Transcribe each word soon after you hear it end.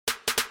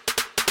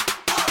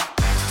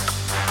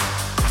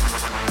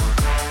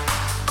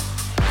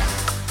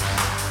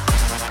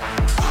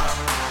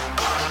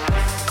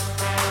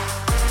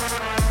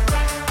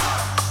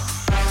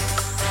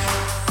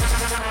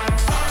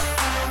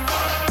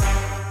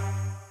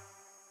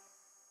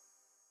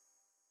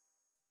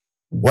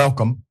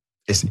Welcome.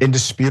 It's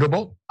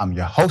indisputable. I'm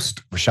your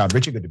host, Rashad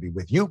Richey. Good to be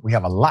with you. We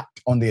have a lot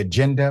on the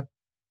agenda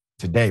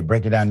today,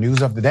 breaking down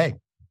news of the day.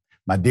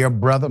 My dear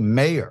brother,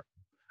 mayor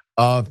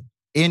of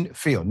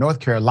Enfield, North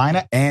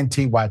Carolina, and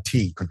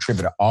TYT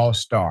contributor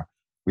all-star.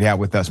 We have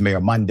with us Mayor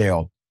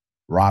Mondale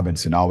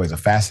Robinson. Always a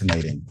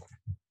fascinating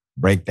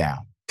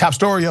breakdown. Top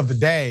story of the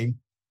day.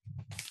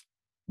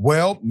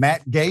 Well,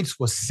 Matt Gaetz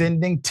was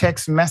sending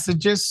text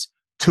messages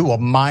to a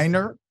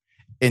minor,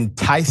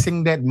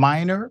 enticing that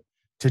minor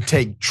to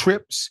take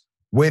trips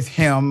with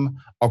him,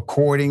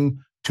 according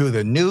to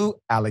the new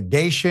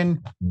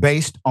allegation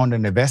based on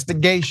an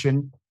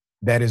investigation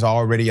that is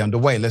already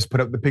underway. Let's put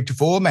up the picture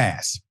full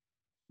mass.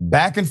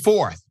 Back and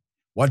forth.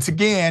 Once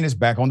again, it's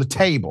back on the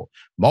table.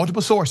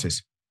 Multiple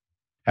sources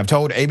have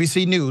told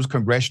ABC News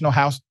Congressional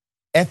House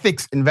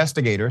ethics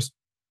investigators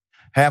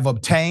have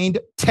obtained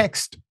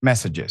text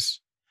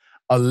messages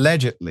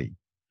allegedly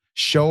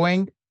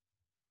showing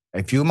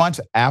a few months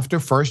after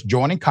first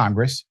joining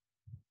Congress,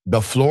 the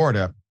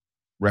Florida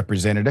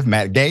representative,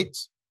 Matt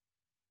Gaetz,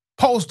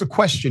 posed a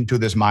question to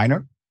this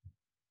minor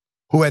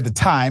who at the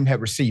time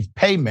had received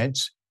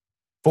payments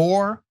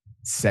for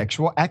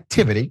sexual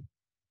activity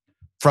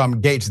from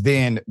Gaetz'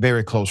 then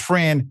very close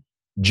friend,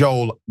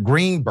 Joel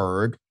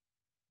Greenberg,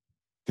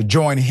 to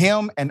join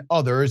him and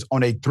others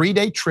on a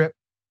 3-day trip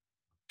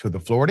to the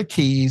Florida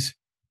Keys,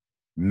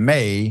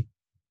 May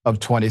of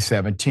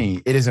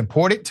 2017. It is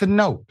important to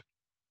note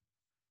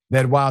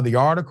that while the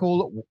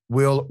article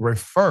will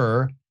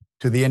refer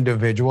to the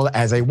individual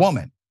as a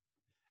woman,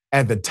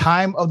 at the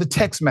time of the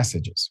text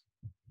messages,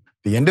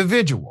 the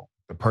individual,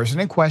 the person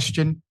in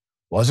question,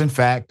 was in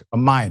fact a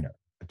minor,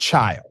 a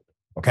child,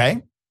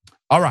 okay?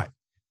 All right.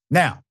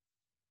 Now,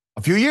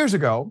 a few years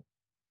ago,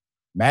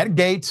 Matt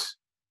Gaetz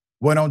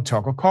went on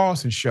Tucker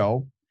Carlson's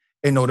show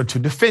in order to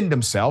defend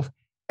himself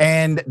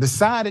and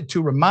decided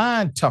to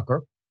remind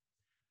Tucker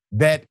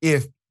that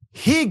if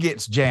he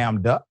gets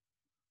jammed up,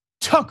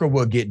 Tucker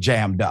will get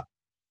jammed up.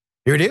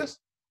 Here it is.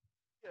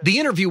 The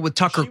interview with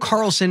Tucker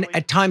Carlson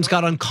at times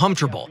got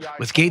uncomfortable,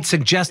 with Gaetz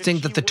suggesting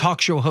that the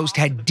talk show host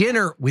had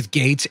dinner with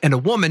Gaetz and a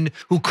woman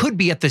who could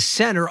be at the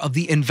center of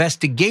the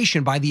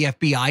investigation by the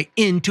FBI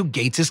into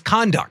Gaetz'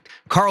 conduct.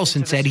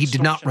 Carlson said he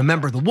did not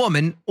remember the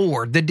woman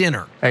or the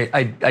dinner.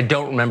 I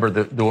don't remember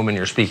the woman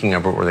you're speaking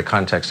of or the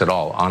context at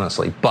all,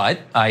 honestly. But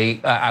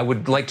I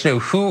would like to know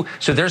who.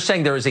 So they're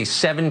saying there is a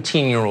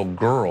 17-year-old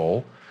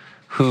girl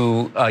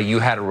who you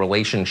had a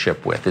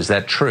relationship with. Is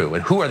that true?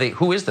 And who are they?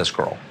 Who is this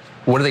girl?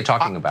 What are they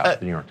talking about,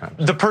 the New York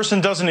Times? The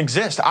person doesn't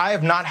exist. I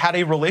have not had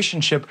a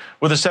relationship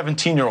with a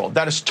 17-year-old.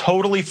 That is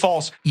totally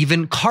false.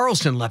 Even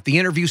Carlson left the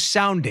interview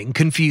sounding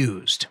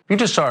confused. You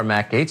just saw a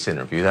Matt Gaetz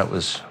interview. That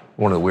was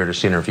one of the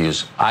weirdest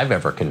interviews I've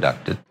ever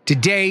conducted.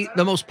 Today,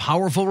 the most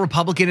powerful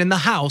Republican in the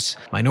House,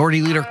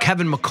 Minority Leader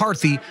Kevin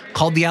McCarthy,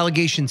 called the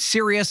allegations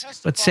serious,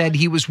 but said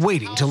he was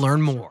waiting to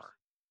learn more.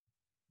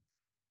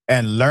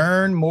 And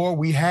learn more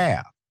we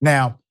have.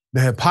 Now, the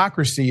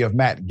hypocrisy of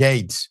Matt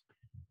Gaetz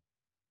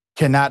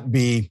cannot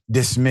be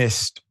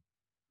dismissed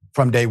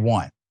from day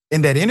one.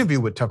 In that interview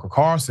with Tucker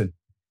Carlson,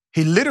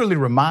 he literally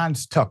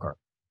reminds Tucker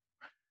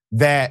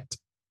that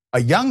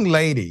a young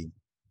lady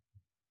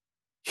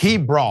he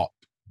brought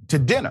to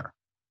dinner,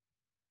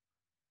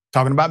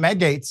 talking about Matt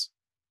Gaetz,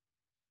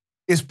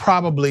 is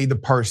probably the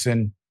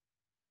person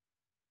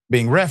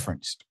being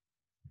referenced.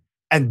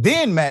 And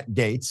then Matt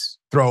Gaetz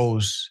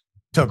throws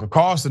Tucker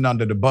Carlson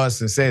under the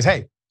bus and says,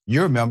 hey,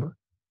 you remember,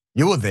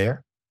 you were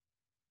there.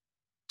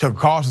 Tucker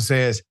Carlson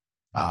says,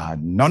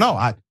 no,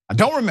 I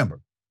don't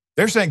remember.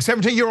 They're saying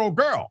 17-year-old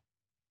girl.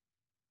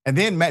 And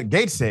then Matt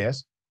Gaetz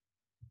says,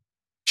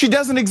 she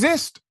doesn't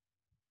exist.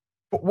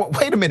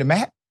 Wait a minute,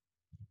 Matt.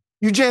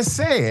 You just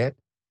said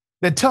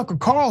that Tucker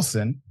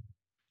Carlson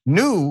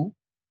knew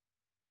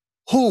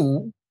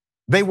who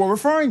they were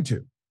referring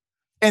to.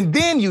 And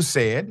then you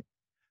said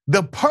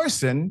the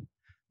person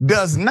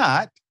does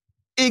not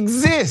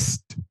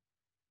exist.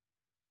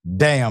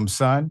 Damn,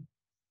 son.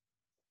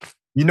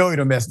 You know you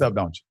done messed up,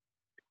 don't you?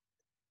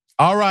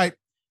 All right.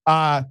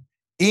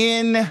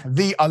 In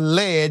the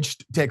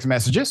alleged text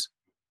messages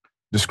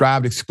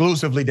described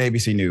exclusively to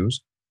ABC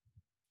News,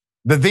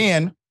 the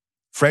then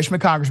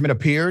freshman congressman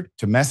appeared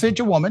to message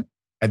a woman,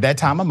 at that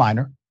time a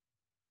minor,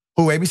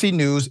 who ABC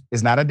News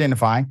is not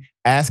identifying,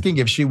 asking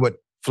if she would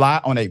fly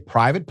on a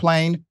private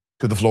plane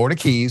to the Florida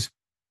Keys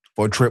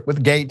for a trip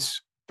with Gaetz,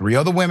 3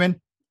 other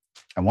women,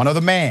 and 1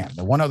 other man.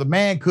 The 1 other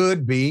man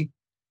could be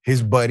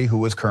his buddy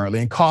who is currently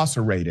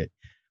incarcerated.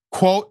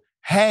 Quote,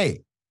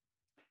 hey,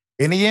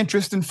 any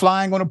interest in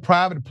flying on a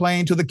private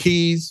plane to the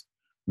Keys,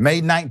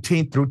 May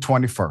 19th through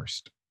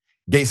 21st?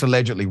 Gaetz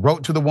allegedly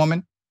wrote to the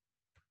woman,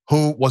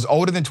 who was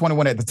older than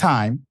 21 at the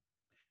time,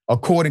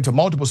 according to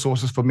multiple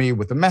sources familiar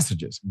with the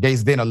messages.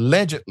 Gaetz then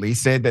allegedly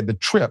said that the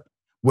trip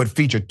would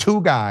feature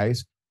 2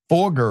 guys,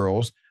 4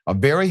 girls, a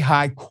very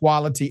high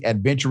quality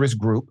adventurous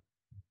group,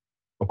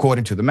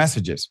 according to the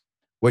messages,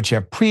 which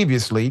have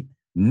previously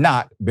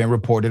not been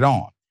reported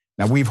on.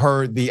 Now, we've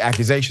heard the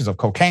accusations of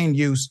cocaine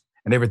use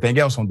and everything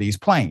else on these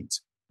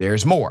planes.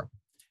 There's more.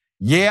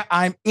 Yeah,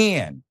 I'm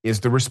in,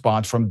 is the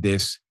response from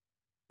this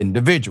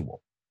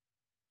individual.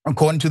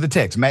 According to the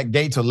text, Matt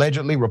Gaetz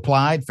allegedly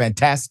replied,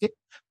 fantastic,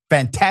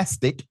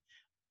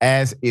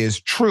 as is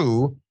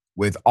true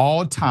with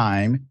all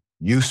time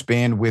you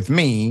spend with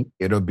me.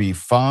 It'll be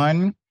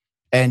fun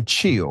and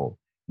chill.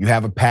 You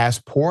have a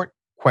passport? ?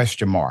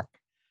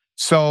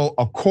 So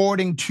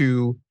according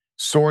to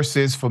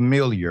sources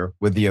familiar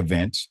with the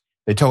events,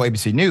 they told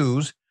ABC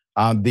News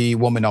the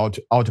woman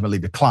ultimately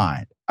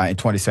declined in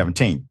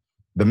 2017.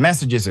 The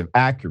messages, if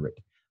accurate,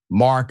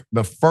 mark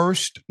the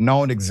first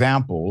known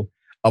example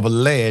of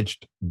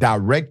alleged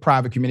direct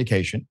private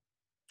communication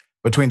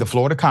between the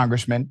Florida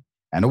congressman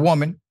and a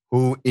woman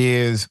who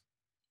is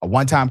a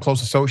one-time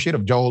close associate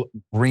of Joel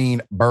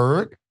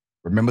Greenberg,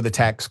 remember the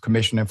tax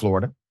commissioner in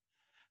Florida,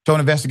 told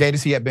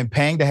investigators he had been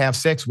paying to have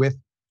sex with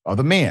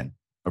other men,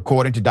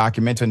 according to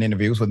documents and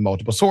interviews with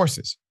multiple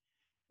sources.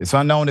 It's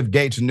unknown if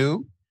Gaetz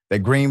knew that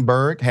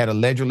Greenberg had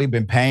allegedly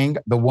been paying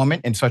the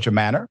woman in such a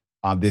manner.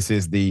 This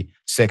is the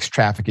sex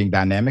trafficking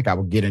dynamic. I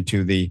will get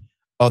into the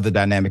other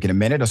dynamic in a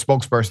minute. A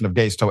spokesperson of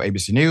Gaetz told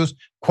ABC News,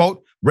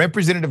 quote,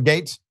 Representative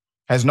Gaetz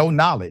has no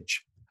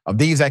knowledge of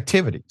these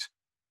activities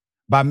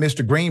by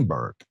Mr.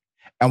 Greenberg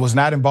and was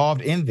not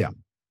involved in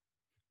them.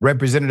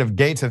 Representative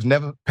Gaetz has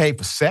never paid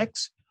for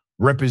sex.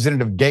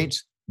 Representative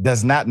Gaetz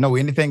does not know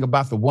anything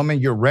about the woman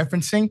you're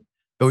referencing,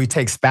 though he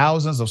takes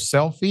thousands of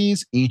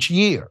selfies each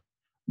year.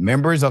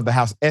 Members of the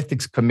House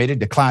Ethics Committee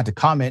declined to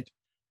comment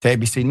to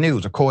ABC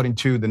News. According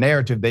to the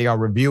narrative, they are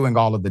reviewing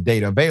all of the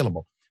data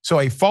available. So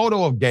a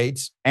photo of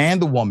Gaetz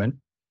and the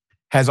woman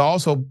has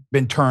also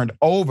been turned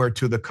over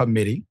to the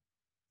committee,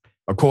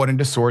 according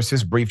to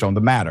sources briefed on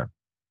the matter.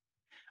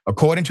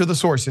 According to the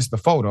sources, the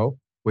photo,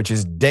 which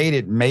is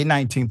dated May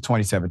 19,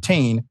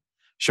 2017,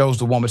 shows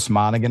the woman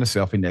smiling in a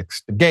selfie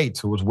next to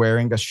Gaetz, who was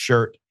wearing a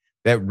shirt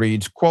that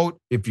reads, quote,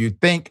 if you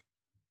think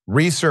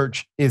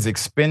research is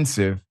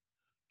expensive,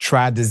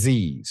 try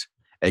disease.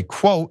 A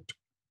quote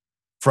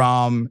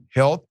from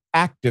health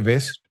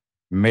activist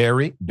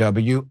Mary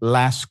W.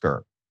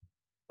 Lasker.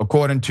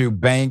 According to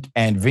bank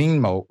and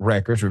Venmo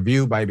records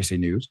reviewed by ABC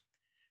News,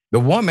 the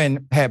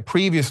woman had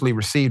previously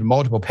received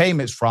multiple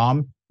payments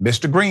from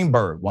Mr.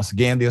 Greenberg, once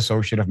again, the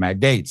associate of Matt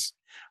Gaetz.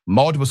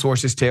 Multiple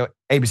sources tell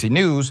ABC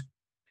News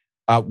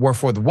were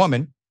for the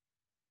woman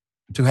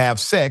to have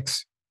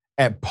sex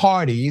at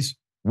parties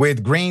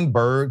with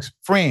Greenberg's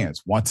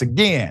friends. Once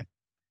again,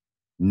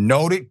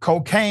 noted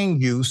cocaine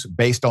use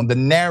based on the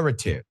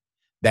narrative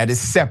that is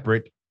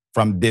separate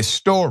from this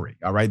story.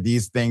 All right,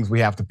 these things we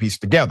have to piece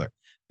together.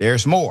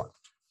 There's more.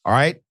 All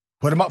right,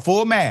 put him up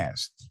full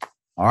mast.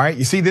 All right,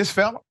 you see this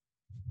fella?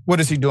 What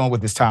is he doing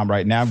with his time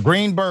right now?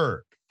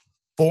 Greenberg,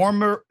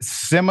 former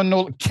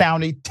Seminole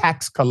County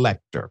tax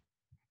collector,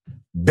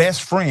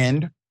 best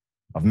friend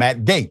of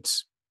Matt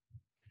Gaetz,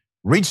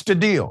 reached a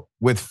deal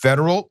with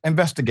federal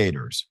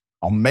investigators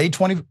on May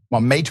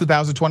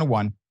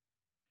 2021,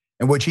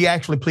 in which he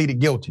actually pleaded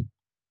guilty.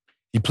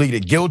 He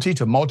pleaded guilty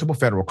to multiple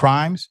federal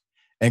crimes,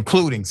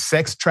 including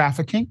sex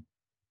trafficking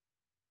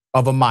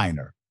of a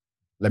minor.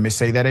 Let me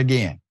say that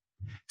again.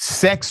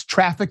 Sex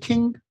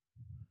trafficking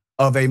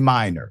of a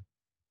minor.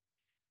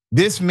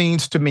 This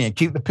means to me, and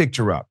keep the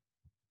picture up,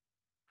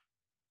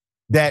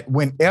 that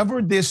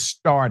whenever this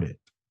started,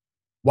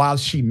 while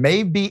she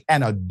may be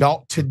an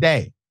adult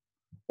today,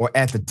 or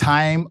at the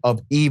time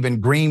of even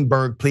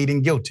Greenberg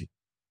pleading guilty,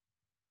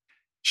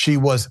 she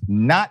was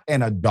not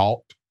an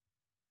adult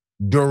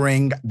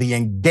during the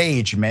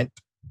engagement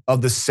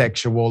of the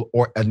sexual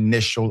or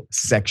initial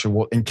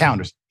sexual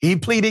encounters. He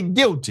pleaded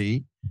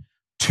guilty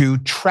to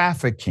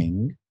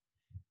trafficking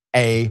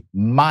a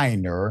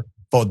minor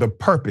for the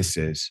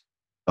purposes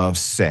of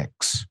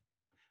sex.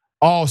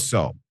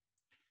 Also,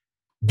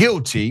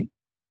 guilty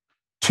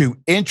to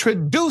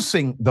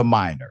introducing the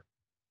minor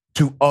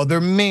to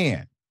other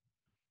men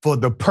for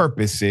the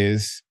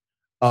purposes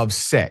of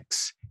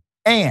sex.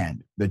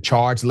 And the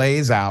charge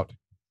lays out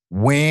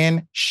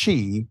when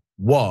she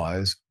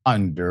was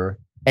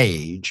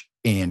underage,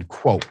 end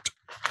quote.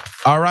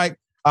 All right.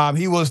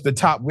 He was the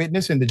top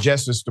witness in the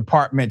Justice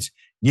Department's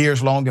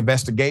years-long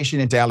investigation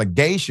into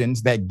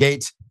allegations that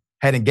Gaetz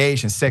had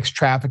engaged in sex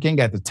trafficking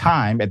at the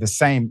time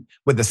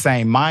with the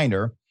same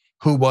minor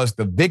who was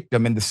the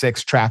victim in the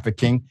sex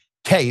trafficking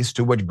case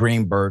to which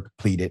Greenberg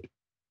pleaded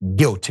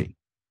guilty.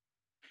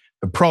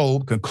 The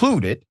probe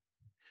concluded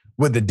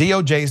with the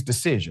DOJ's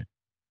decision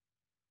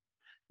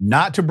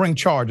not to bring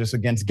charges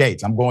against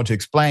Gaetz. I'm going to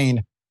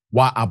explain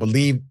why I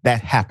believe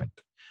that happened.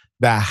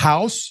 The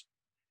House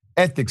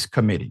Ethics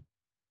Committee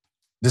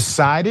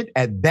decided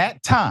at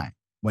that time,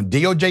 when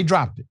DOJ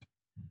dropped it,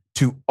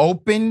 to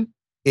open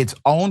its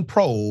own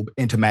probe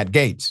into Matt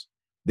Gaetz.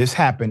 This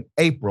happened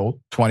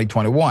April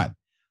 2021.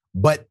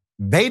 But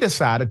they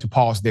decided to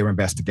pause their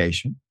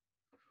investigation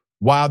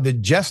while the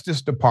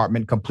Justice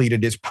Department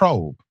completed its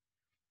probe.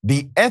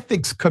 The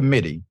Ethics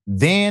Committee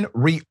then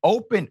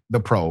reopened the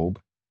probe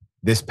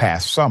this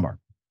past summer.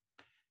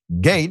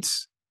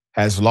 Gaetz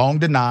has long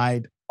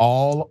denied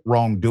all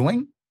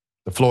wrongdoing.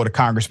 The Florida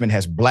congressman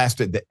has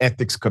blasted the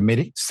Ethics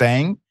Committee,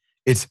 saying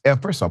Its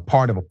efforts are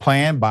part of a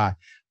plan by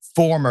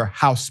former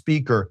House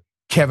Speaker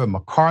Kevin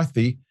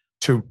McCarthy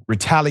to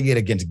retaliate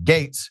against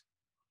Gates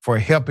for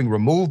helping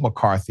remove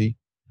McCarthy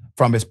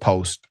from his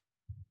post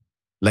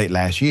late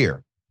last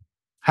year.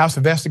 House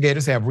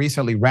investigators have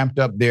recently ramped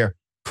up their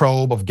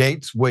probe of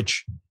Gates,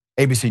 which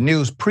ABC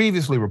News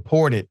previously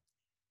reported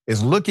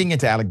is looking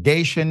into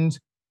allegations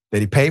that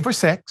he paid for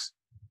sex,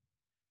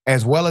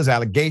 as well as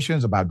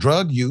allegations about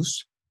drug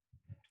use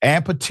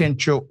and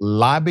potential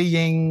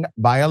lobbying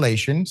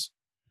violations,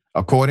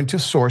 according to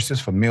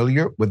sources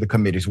familiar with the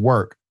committee's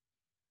work.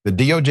 The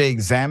DOJ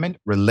examined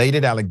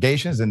related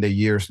allegations in their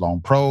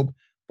years-long probe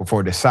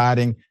before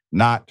deciding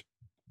not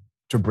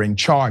to bring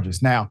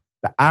charges. Now,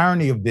 the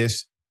irony of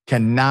this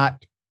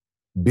cannot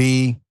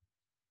be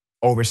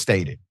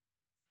overstated.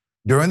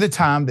 During the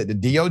time that the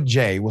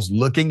DOJ was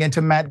looking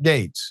into Matt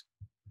Gaetz,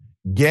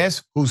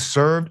 guess who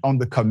served on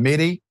the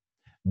committee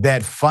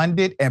that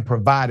funded and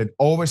provided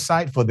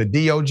oversight for the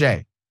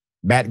DOJ?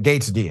 Matt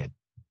Gaetz did.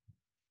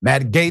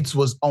 Matt Gaetz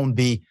was on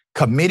the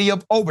committee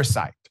of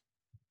oversight,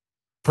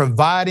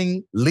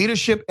 providing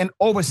leadership and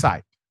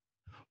oversight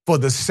for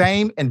the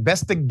same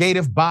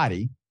investigative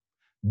body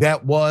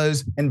that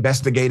was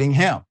investigating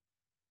him.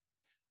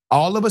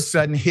 All of a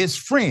sudden, his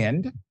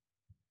friend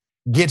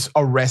gets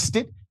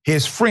arrested,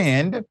 his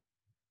friend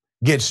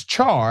gets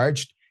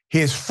charged,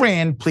 his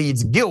friend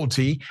pleads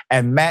guilty,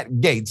 and Matt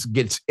Gaetz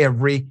gets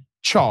every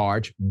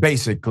charge,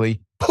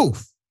 basically,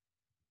 poof.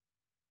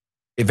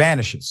 It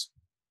vanishes.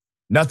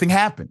 Nothing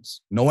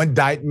happens. No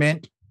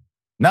indictment,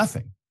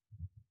 nothing.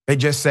 They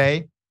just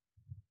say,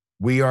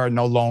 we are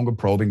no longer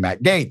probing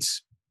Matt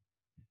Gaetz.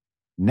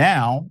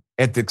 Now,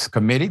 ethics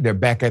committee, they're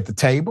back at the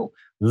table.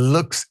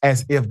 Looks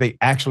as if they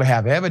actually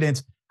have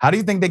evidence. How do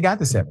you think they got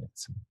this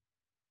evidence?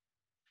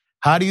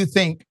 How do you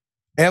think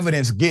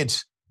evidence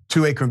gets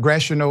to a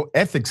congressional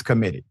ethics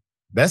committee?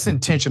 That's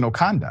intentional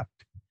conduct.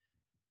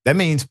 That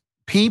means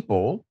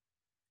people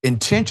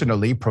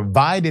intentionally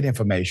provided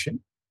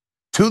information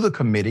to the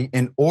committee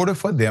in order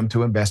for them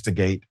to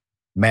investigate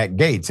Matt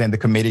Gaetz. And the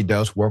committee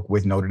does work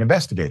with noted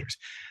investigators.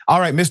 All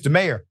right, Mr.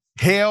 Mayor,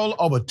 hell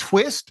of a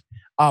twist.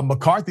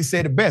 McCarthy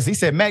said it best. He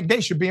said Matt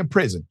Gaetz should be in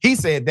prison. He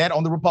said that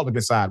on the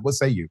Republican side. What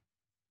say you?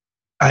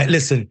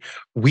 Listen,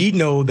 we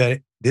know that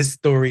this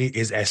story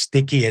is as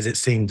sticky as it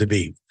seemed to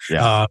be.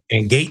 Yeah.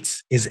 And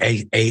Gaetz is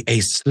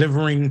a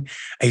slivering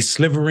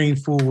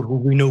fool who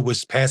we knew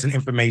was passing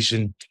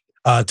information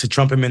to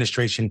Trump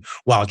administration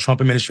while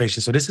Trump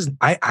administration. So this is,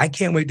 I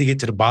can't wait to get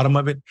to the bottom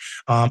of it.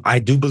 I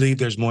do believe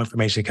there's more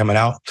information coming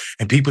out,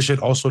 and people should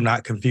also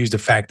not confuse the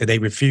fact that the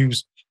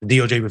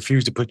DOJ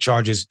refused to put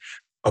charges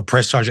or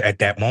press charges at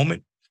that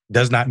moment.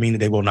 Does not mean that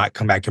they will not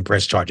come back and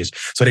press charges.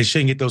 So they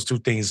shouldn't get those two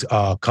things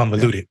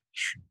convoluted.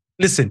 Yeah.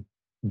 Listen,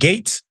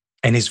 Gaetz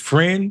and his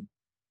friend,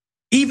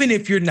 even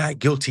if you're not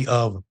guilty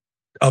of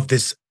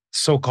this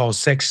so-called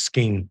sex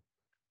scheme,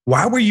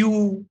 why were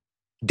you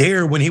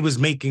there when he was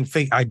making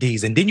fake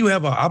IDs? And didn't you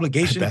have an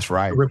obligation That's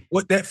right. to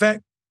report that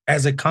fact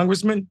as a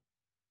congressman?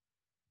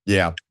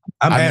 Yeah.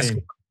 I'm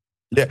asking.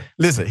 Yeah,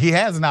 listen, he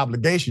has an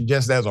obligation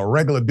just as a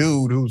regular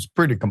dude who's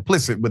pretty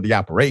complicit with the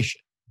operation,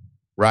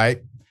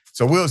 right?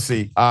 So we'll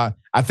see. I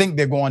think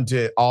they're going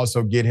to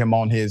also get him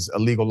on his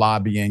illegal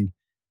lobbying,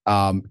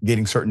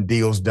 getting certain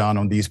deals done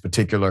on these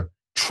particular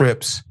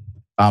trips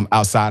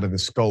outside of the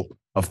scope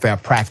of fair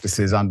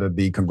practices under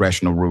the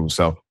congressional rules.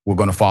 So we're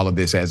going to follow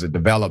this as it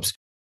develops.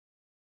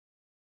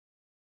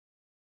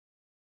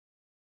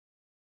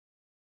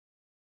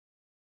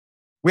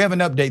 We have an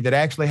update that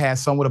actually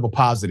has somewhat of a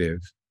positive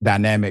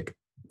dynamic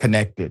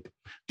connected.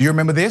 Do you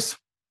remember this?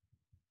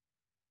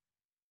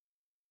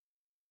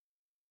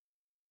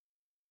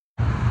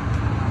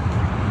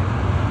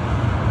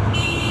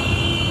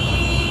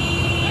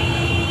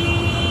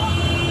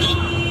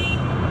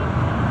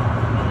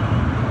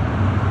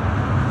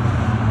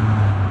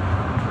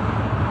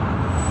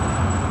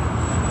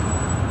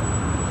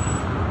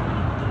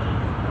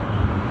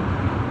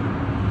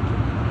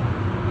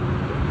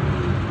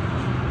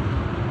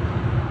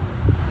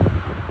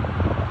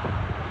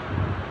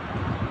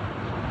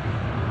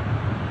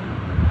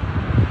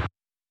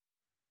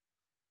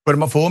 Put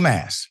him a full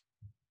mass.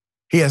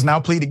 He has now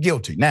pleaded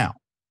guilty. Now,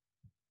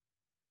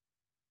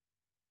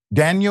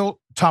 Daniel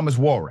Thomas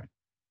Warren,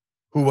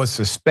 who was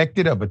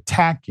suspected of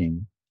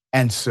attacking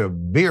and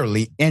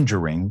severely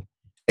injuring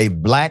a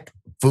black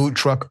food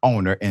truck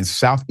owner in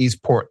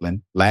Southeast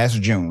Portland last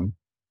June,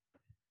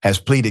 has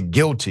pleaded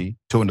guilty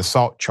to an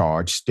assault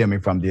charge stemming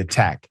from the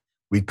attack.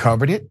 We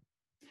covered it.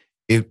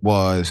 It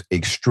was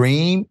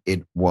extreme.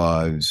 It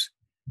was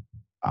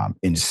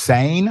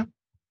insane.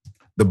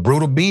 The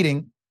brutal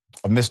beating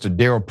of Mr.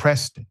 Darrell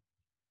Preston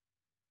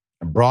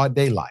in broad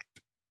daylight,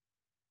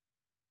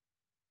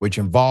 which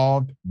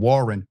involved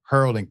Warren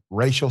hurling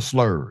racial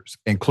slurs,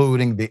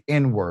 including the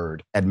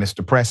N-word at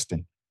Mr.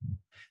 Preston,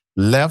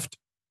 left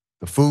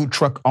the food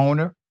truck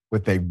owner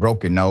with a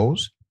broken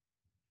nose,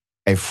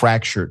 a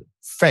fractured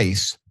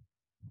face,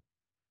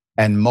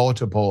 and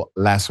multiple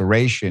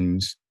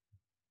lacerations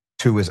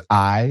to his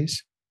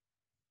eyes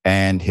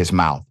and his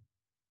mouth.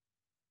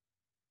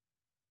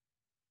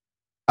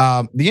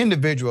 The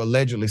individual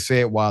allegedly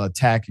said while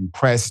attacking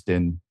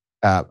Preston,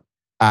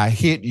 I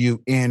hit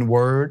you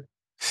N-word,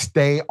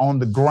 stay on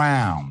the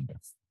ground.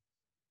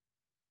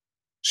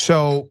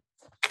 So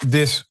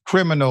this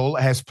criminal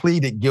has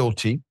pleaded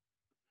guilty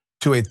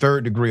to a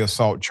third-degree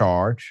assault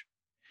charge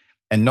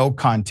and no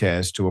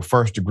contest to a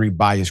first-degree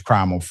bias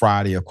crime on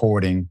Friday,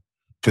 according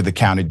to the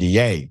county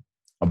DA.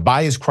 A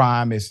bias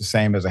crime is the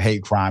same as a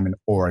hate crime in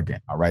Oregon,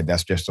 all right?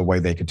 That's just the way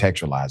they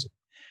contextualize it.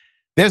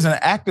 There's an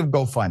active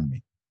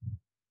GoFundMe.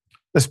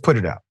 Let's put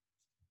it up,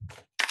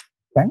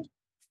 okay?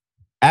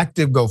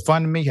 Active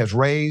GoFundMe has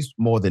raised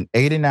more than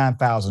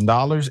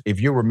 $89,000. If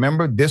you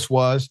remember, this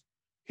was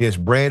his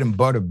bread and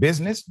butter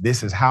business.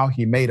 This is how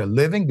he made a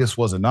living. This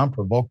was an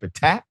unprovoked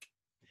attack.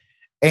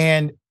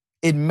 And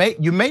you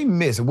may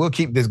miss, and we'll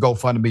keep this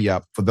GoFundMe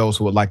up for those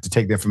who would like to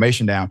take the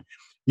information down.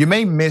 You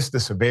may miss the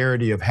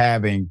severity of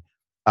having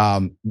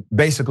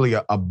basically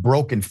a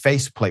broken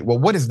faceplate. Well,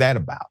 what is that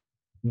about?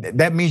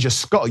 That means your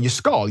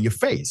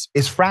face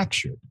is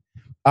fractured.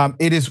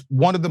 It is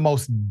one of the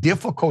most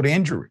difficult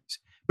injuries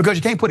because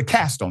you can't put a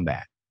cast on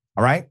that,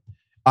 all right?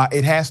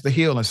 It has to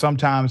heal, and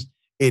sometimes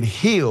it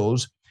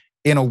heals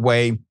in a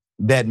way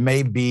that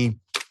may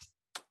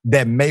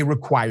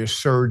require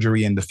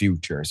surgery in the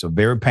future. It's a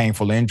very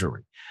painful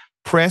injury.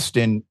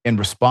 Preston, in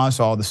response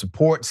to all the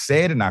support,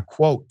 said, and I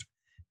quote,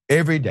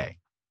 "Every day,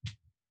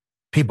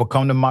 people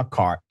come to my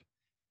cart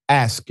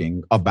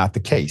asking about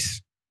the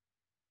case.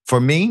 For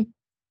me,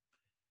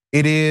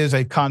 it is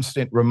a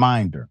constant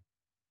reminder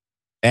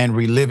and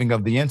reliving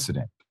of the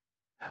incident.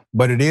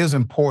 But it is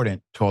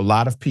important to a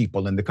lot of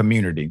people in the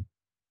community,"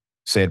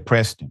 said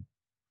Preston,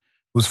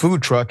 whose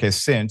food truck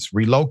has since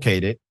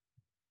relocated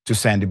to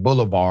Sandy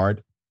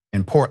Boulevard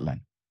in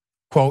Portland.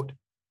 Quote,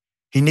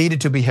 "He needed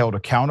to be held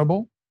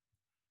accountable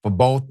for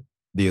both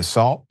the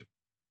assault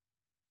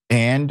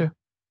and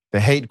the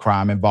hate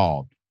crime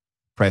involved,"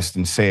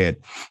 Preston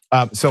said.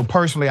 So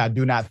personally, I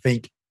do not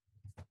think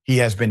he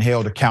has been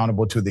held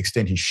accountable to the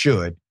extent he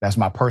should. That's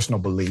my personal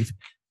belief.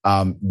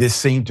 This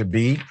seemed to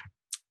be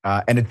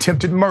an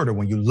attempted murder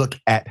when you look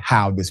at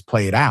how this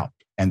played out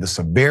and the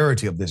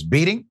severity of this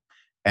beating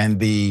and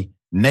the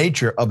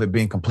nature of it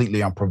being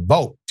completely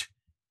unprovoked.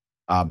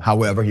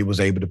 However, he was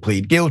able to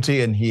plead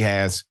guilty and he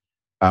has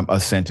a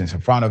sentence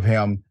in front of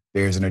him.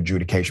 There's an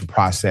adjudication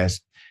process.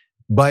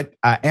 But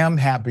I am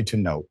happy to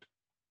note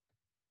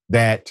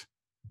that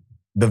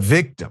the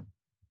victim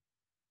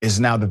is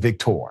now the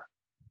victor.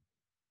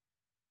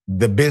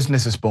 The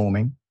business is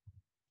booming.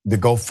 The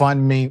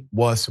GoFundMe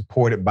was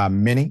supported by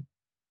many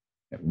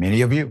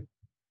of you.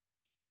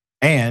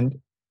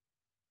 And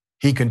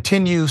he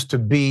continues to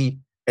be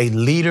a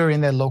leader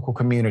in that local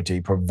community,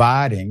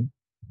 providing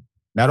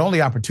not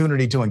only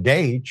opportunity to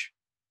engage,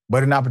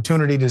 but an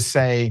opportunity to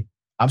say,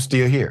 I'm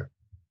still here.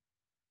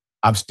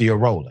 I'm still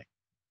rolling.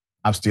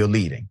 I'm still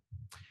leading.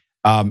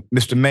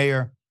 Mr.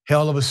 Mayor,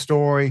 hell of a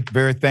story.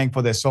 Very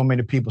thankful that so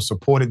many people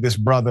supported this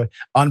brother.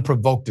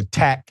 Unprovoked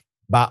attack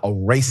by a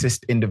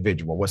racist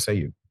individual. What say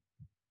you?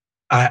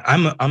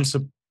 I'm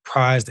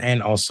surprised,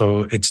 and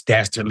also it's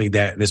dastardly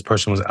that this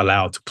person was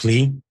allowed to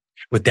plead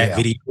with that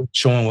video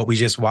showing what we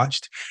just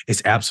watched.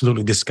 It's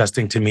absolutely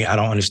disgusting to me. I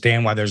don't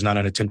understand why there's not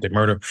an attempted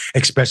murder,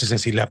 especially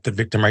since he left the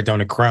victim right down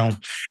the crown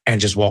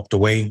and just walked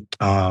away.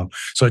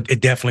 So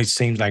it definitely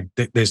seems like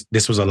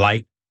this was a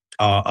light,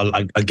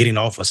 a getting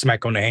off, a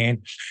smack on the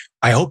hand.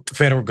 I hope the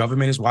federal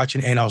government is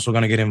watching and also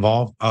going to get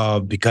involved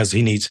because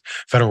he needs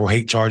federal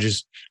hate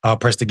charges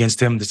pressed against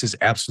him. This is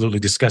absolutely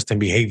disgusting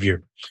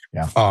behavior.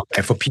 Yeah.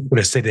 And for people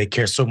that say they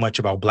care so much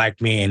about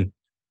Black men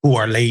who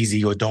are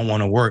lazy or don't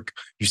want to work,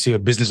 you see a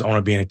business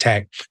owner being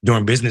attacked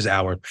during business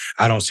hours.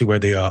 I don't see where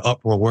the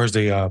uproar. Where's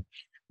the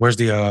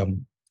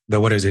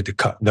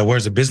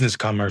business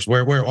commerce?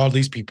 Where are all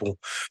these people,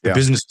 the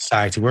business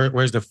society?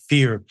 Where's the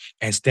fear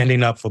and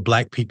standing up for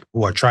Black people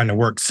who are trying to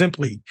work,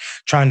 simply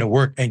trying to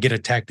work, and get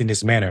attacked in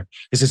this manner?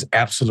 This is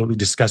absolutely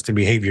disgusting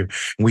behavior.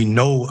 We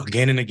know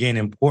again and again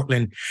in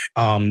Portland,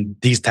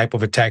 these type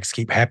of attacks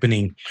keep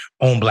happening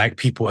on Black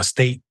people, a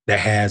state that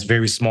has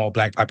very small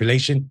Black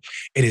population.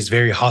 It is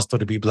very hostile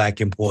to be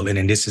Black in Portland.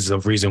 And this is a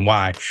reason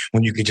why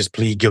when you can just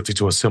plead guilty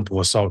to a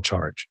simple assault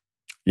charge.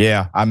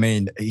 Yeah, I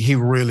mean, he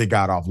really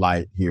got off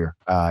light here.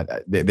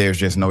 There's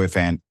just no ifs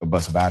and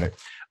buts about it.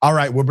 All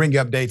right, we'll bring you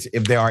updates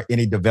if there are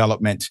any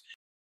developments.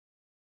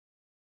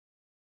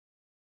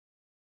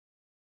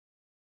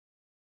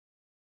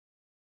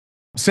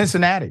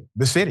 Cincinnati,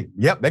 the city.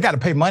 Yep, they got to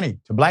pay money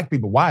to Black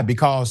people. Why?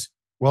 Because,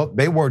 well,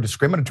 they were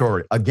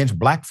discriminatory against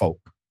Black folk.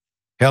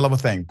 Hell of a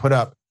thing. Put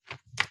up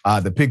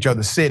the picture of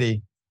the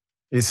city.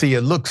 You see,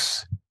 it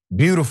looks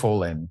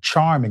beautiful and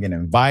charming and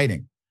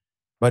inviting.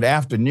 But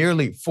after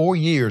nearly 4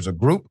 years, a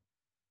group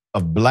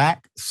of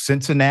Black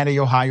Cincinnati,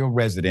 Ohio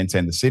residents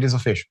and the city's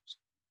officials,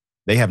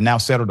 they have now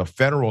settled a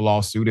federal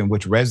lawsuit in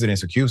which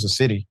residents accuse the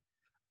city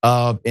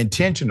of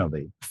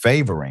intentionally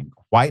favoring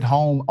white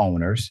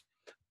homeowners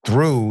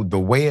through the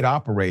way it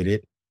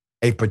operated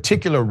a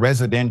particular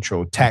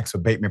residential tax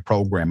abatement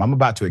program. I'm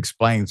about to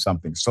explain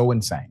something so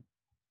insane.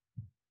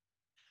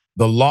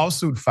 The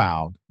lawsuit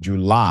filed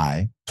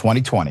July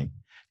 2020,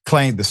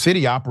 claimed the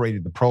city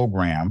operated the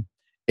program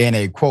in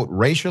a, quote,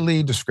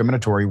 racially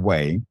discriminatory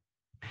way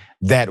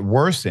that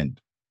worsened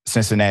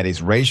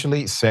Cincinnati's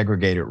racially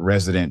segregated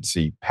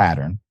residency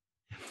pattern.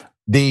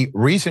 The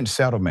recent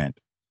settlement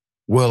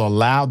will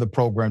allow the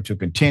program to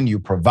continue,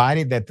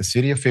 provided that the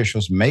city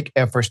officials make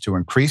efforts to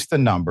increase the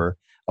number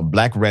of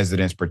Black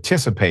residents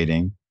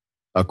participating,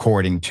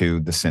 according to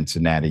the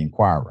Cincinnati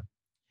Enquirer.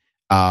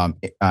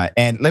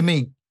 And let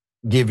me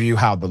give you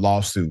how the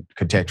lawsuit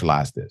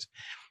contextualized this.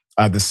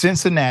 The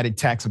Cincinnati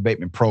Tax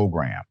Abatement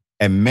Program,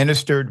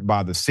 administered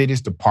by the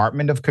city's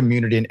Department of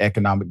Community and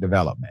Economic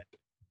Development,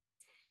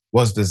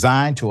 was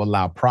designed to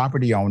allow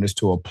property owners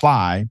to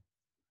apply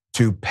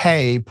to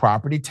pay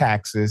property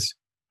taxes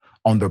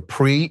on the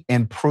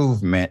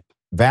pre-improvement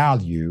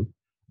value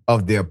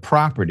of their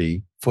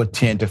property for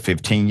 10 to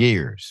 15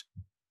 years.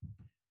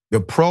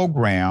 The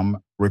program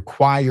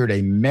required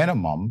a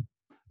minimum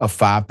of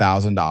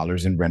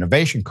 $5,000 in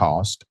renovation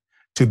cost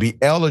to be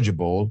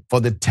eligible for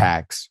the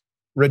tax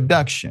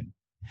reduction.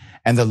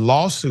 And the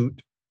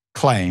lawsuit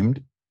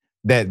claimed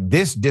that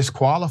this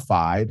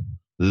disqualified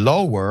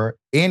lower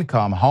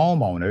income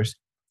homeowners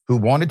who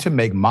wanted to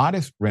make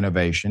modest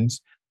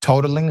renovations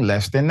totaling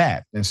less than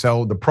that. And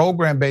so the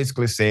program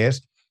basically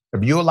says,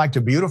 if you would like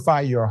to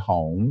beautify your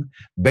home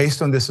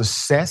based on this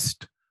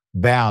assessed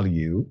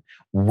value,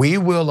 we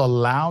will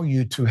allow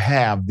you to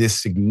have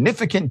this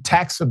significant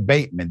tax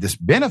abatement, this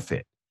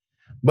benefit,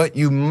 but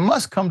you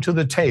must come to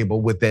the table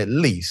with at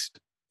least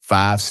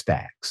 5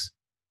 stacks.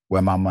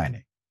 Where my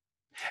money?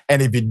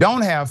 And if you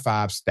don't have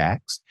 5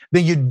 stacks,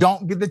 then you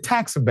don't get the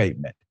tax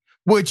abatement,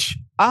 which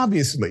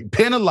obviously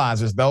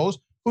penalizes those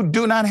who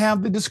do not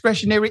have the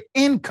discretionary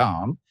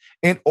income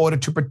in order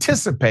to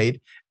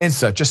participate in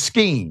such a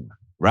scheme,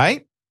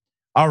 right?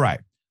 All right,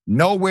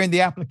 nowhere in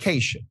the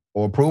application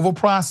or approval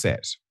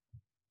process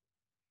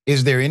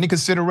is there any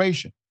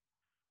consideration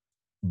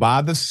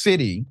by the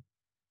city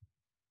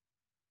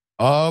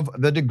of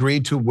the degree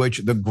to which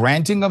the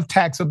granting of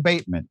tax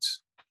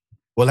abatements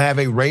will have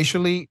a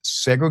racially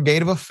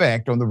segregative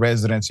effect on the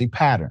residency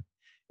pattern.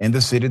 In the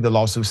city, the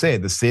lawsuit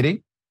said the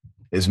city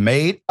is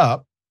made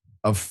up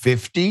of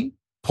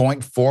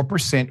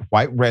 50.4%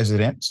 white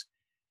residents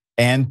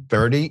and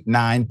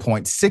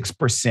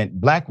 39.6%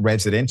 Black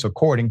residents,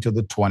 according to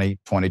the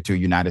 2022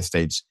 United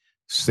States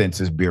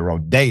Census Bureau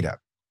data.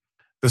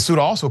 The suit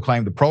also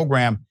claimed the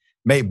program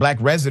made Black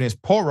residents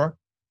poorer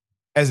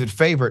as it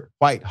favored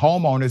white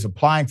homeowners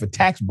applying for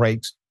tax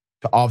breaks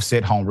to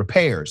offset home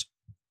repairs.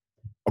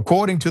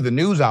 According to the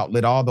news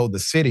outlet, although the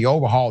city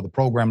overhauled the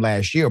program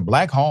last year,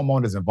 Black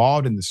homeowners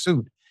involved in the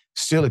suit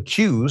still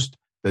accused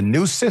the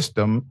new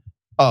system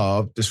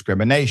of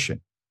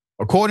discrimination.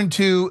 According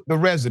to the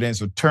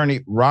residents,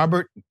 attorney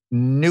Robert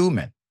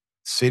Newman,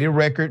 city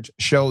records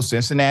show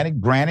Cincinnati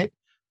granted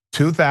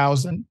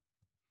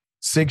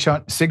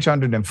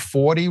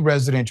 2,640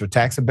 residential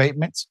tax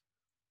abatements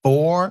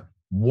for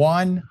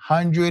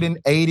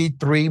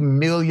 $183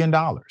 million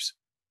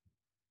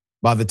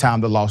by the time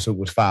the lawsuit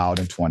was filed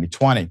in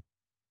 2020.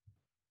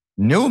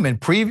 Newman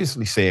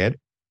previously said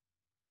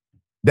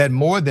that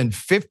more than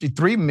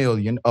 53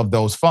 million of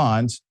those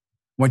funds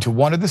went to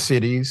one of the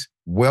city's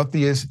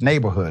wealthiest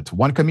neighborhoods,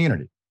 one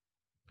community,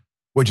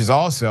 which is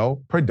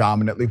also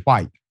predominantly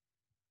white.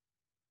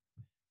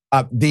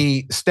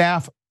 The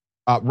staff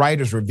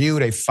writers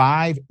reviewed a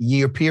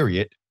 5-year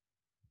period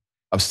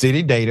of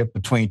city data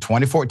between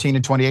 2014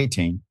 and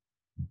 2018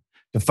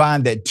 to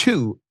find that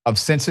 2 of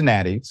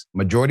Cincinnati's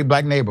majority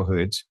Black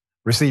neighborhoods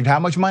received how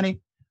much money?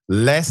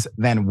 Less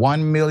than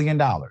 $1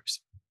 million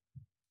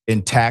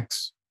in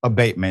tax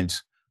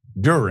abatements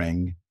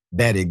during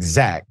that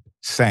exact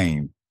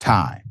same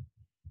time.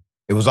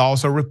 It was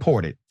also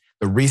reported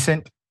the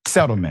recent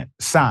settlement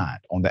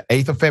signed on the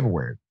 8th of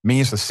February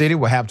means the city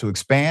will have to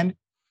expand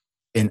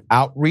its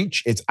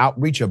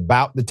outreach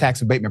about the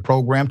tax abatement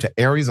program to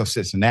areas of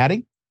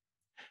Cincinnati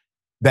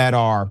that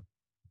are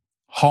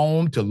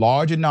home to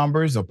larger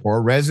numbers of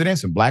poor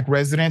residents and Black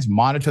residents,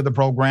 monitor the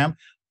program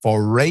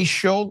for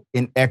racial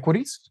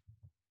inequities,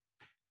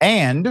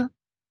 and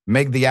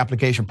make the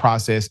application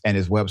process and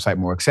its website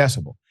more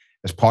accessible.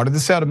 As part of the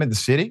settlement, the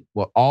city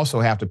will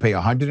also have to pay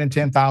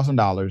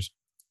 $110,000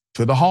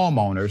 to the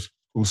homeowners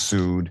who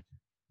sued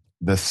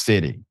the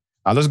city.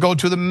 Now let's go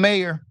to the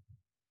mayor.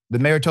 The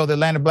mayor told the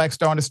Atlanta Black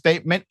Star in a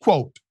statement,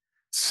 quote,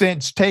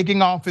 "Since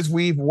taking office,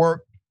 we've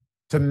worked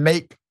to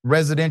make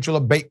residential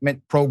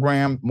abatement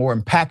program more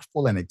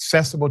impactful and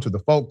accessible to the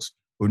folks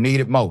who need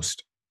it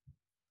most.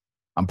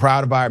 I'm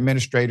proud of our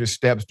administrators'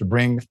 steps to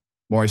bring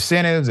more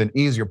incentives and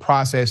easier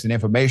process and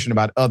information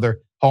about other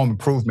home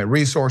improvement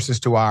resources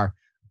to our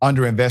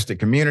underinvested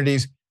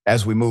communities.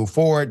 As we move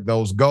forward,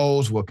 those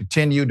goals will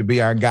continue to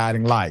be our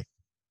guiding light."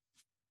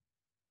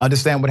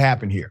 Understand what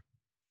happened here,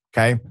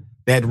 okay?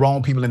 They had the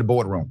wrong people in the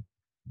boardroom.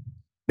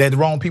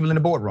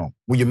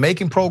 When you're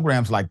making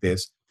programs like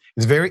this,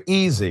 it's very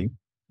easy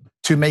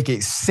to make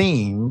it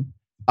seem,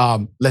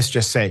 let's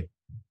just say,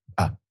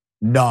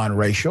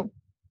 non-racial.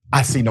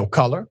 I see no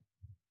color.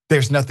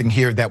 There's nothing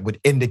here that would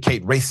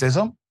indicate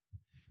racism.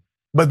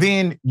 but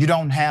then you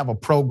don't have a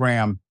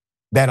program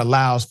that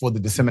allows for the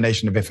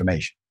dissemination of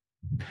information.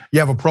 You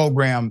have a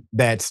program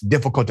that's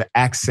difficult to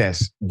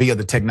access via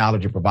the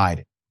technology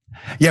provided.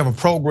 You have a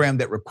program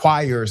that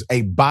requires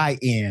a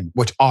buy-in,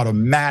 which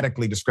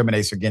automatically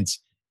discriminates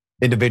against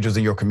individuals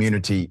in your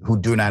community who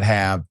do not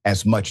have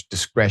as much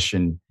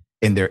discretion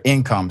in their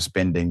income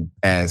spending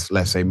as,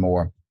 let's say,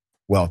 more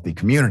wealthy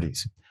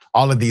communities.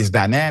 All of these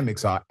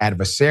dynamics are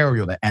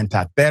adversarial and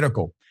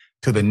antithetical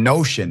to the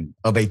notion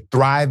of a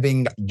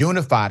thriving,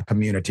 unified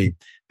community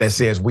that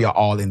says we are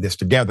all in this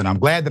together. And I'm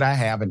glad that I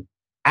have an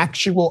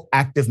actual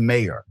active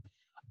mayor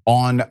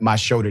on my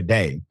show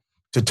today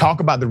to talk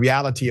about the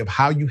reality of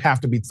how you have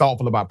to be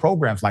thoughtful about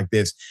programs like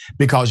this,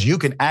 because you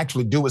can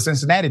actually do what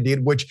Cincinnati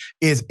did, which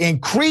is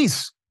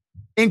increase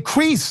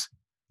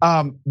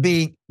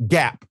the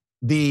gap,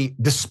 the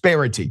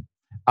disparity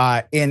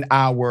in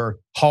our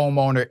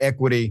homeowner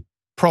equity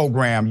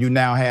program. You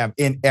now have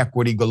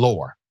inequity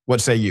galore.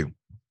 What say you?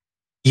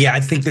 Yeah,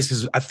 I think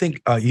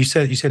you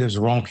said there's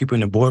the wrong people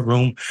in the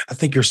boardroom. I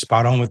think you're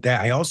spot on with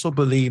that. I also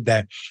believe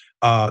that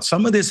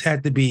some of this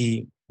had to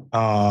be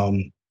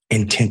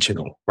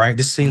intentional, right?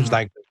 This seems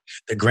like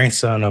the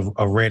grandson of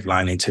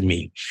redlining to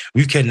me.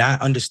 You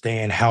cannot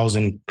understand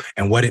housing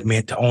and what it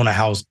meant to own a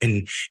house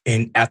in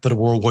after the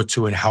World War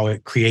II and how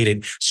it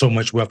created so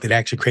much wealth. It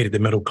actually created the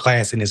middle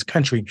class in this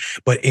country.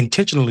 But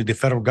intentionally, the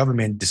federal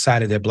government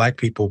decided that Black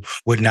people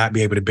would not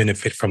be able to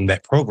benefit from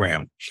that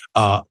program,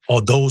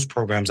 or those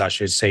programs, I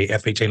should say,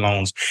 FHA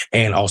loans,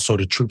 and also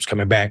the troops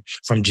coming back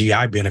from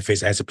GI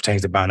benefits as it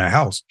pertains to buying a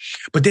house.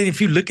 But then if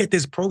you look at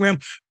this program,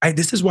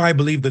 this is why I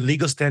believe the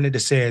legal standard that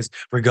says,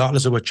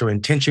 regardless of what your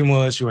intention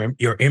was,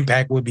 your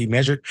impact will be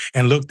measured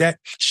and looked at,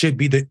 should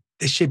be the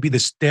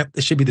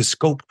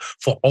scope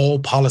for all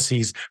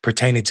policies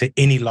pertaining to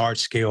any large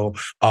scale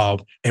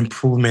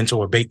improvements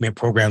or abatement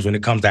programs when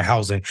it comes to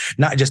housing,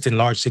 not just in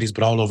large cities,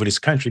 but all over this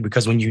country.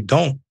 Because when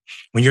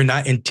you're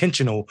not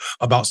intentional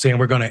about saying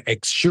we're going to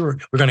ensure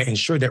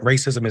that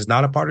racism is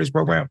not a part of this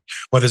program,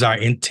 whether it's our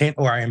intent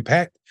or our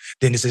impact,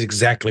 then this is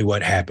exactly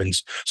what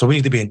happens. So we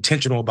need to be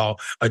intentional about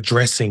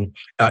addressing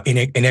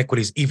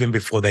inequities even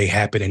before they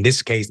happen. In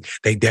this case,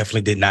 they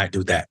definitely did not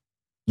do that.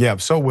 Yeah,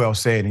 so well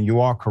said, and you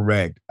are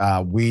correct.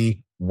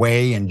 We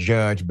weigh and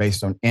judge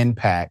based on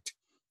impact,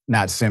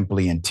 not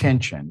simply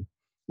intention.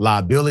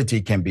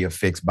 Liability can be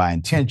affixed by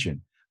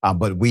intention,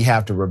 but we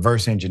have to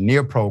reverse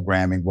engineer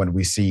programming when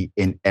we see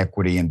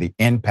inequity in the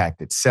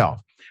impact itself.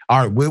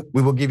 All right,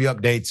 we will give you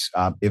updates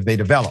if they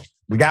develop.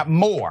 We got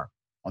more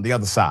on the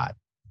other side.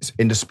 It's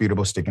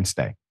indisputable. Stick and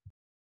stay.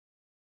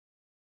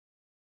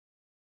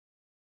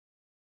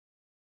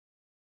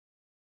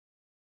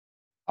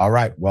 All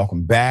right,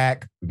 welcome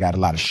back. We got a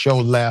lot of show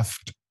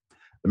left.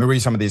 Let me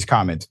read some of these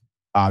comments.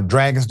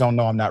 Dragons don't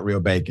know I'm not real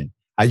bacon.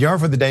 I yearn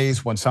for the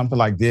days when something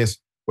like this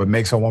would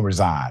make someone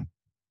resign.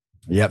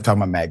 Yep,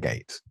 talking about Matt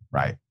Gaetz,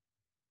 right?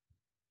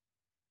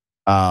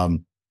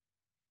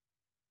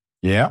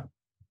 Yeah.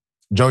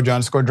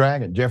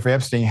 Jojo_Dragon. Jeffrey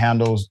Epstein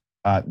handles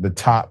the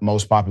top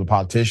most popular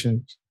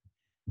politicians,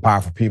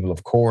 powerful people,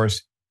 of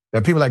course. There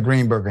are people like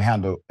Greenberg who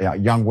handle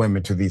young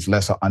women to these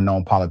lesser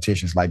unknown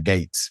politicians like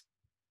Gaetz.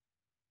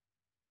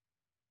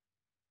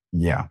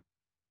 Yeah.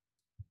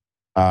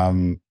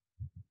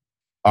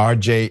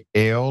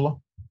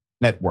 RJL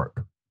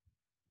Network.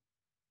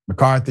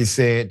 McCarthy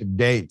said to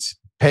Gaetz,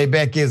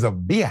 payback is a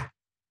beer,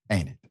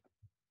 ain't it?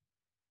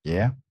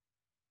 Yeah.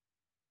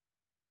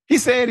 He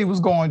said he was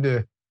going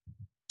to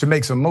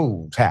make some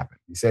moves happen.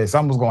 He said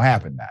something was going to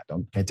happen now.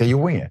 Can't tell you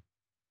when,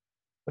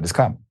 but it's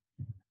coming.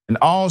 And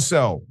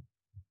also,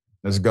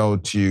 let's go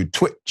to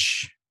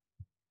Twitch.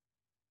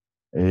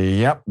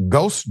 Yep,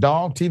 Ghost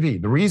Dog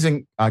TV. The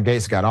reason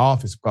Gaetz got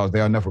off is because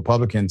there are enough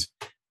Republicans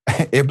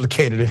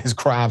implicated in his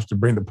crimes to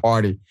bring the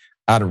party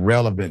out of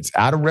relevance.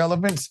 Out of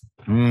relevance?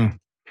 You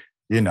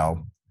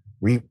know,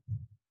 who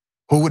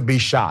would be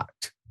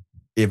shocked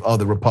if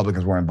other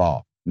Republicans were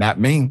involved? Not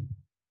me.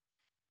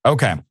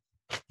 Okay,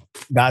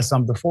 got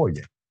something for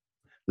you.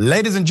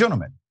 Ladies and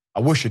gentlemen,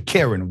 I wish you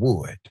Karen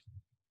would.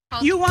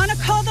 You want to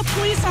call the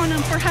police on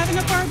them for having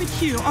a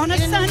barbecue on a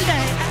Sunday.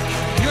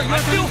 I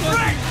feel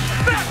free!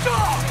 Back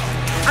off!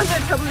 I'm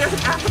going to tell there's an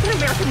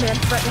African-American man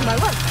threatening my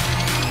life.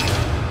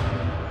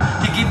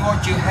 You give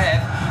what you have,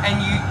 and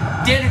you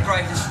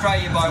denigrate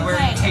Australia by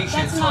wearing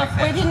T-shirts like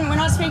that. We're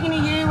not speaking to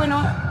you. We're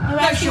not.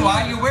 Yes, you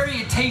are. You're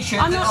wearing a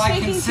T-shirt that I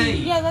can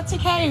see. Yeah, that's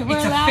okay. We're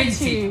it's allowed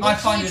offensive. to. I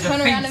find it offensive.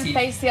 Turn around and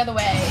face the other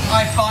way.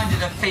 I find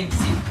it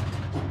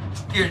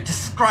offensive. You're a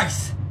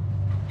disgrace.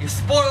 You're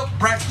spoiled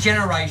brat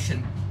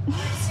generation.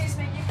 Excuse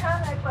me, you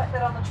can't act like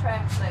that on the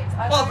tram, please.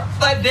 Well,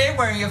 they're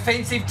wearing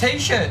offensive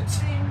T-shirts.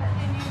 Then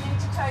you need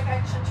to take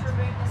action to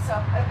remove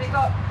yourself. Have they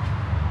got...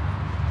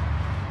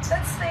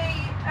 That's the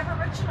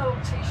Aboriginal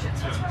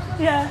T-shirts. What's wrong with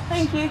that? Yeah,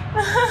 thank you.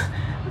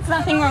 There's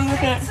nothing wrong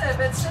with it.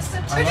 It's just a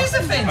It is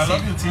offensive. I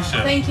love your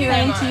T-shirt. Thank you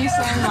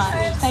so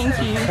much. Thank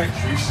you.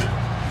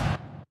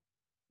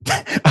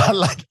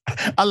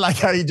 I like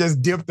how he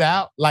just dipped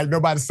out like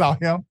nobody saw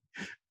him,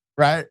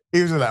 right?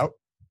 He was like,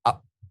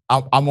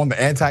 I'm on the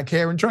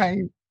anti-Karen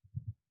train.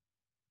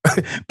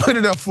 Put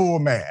it up full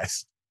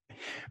mast.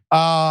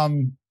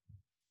 Karenicity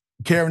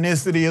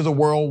is a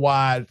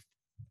worldwide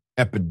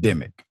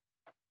epidemic.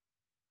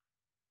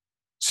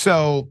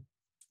 So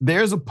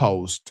there's a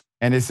post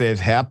and it says,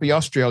 Happy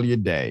Australia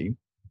Day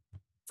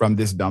from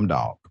this dumb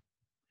dog.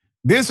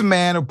 This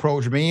man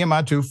approached me and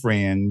my two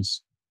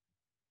friends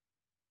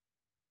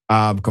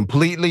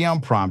completely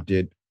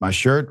unprompted. My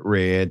shirt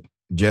read,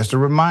 just a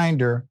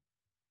reminder,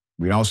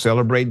 we don't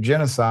celebrate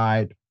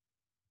genocide.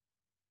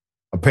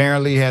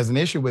 Apparently he has an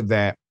issue with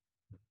that,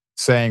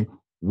 saying,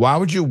 why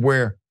would you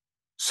wear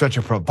such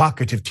a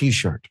provocative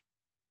t-shirt?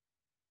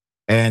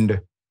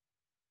 And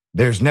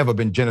there's never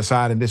been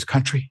genocide in this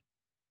country.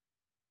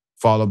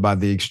 Followed by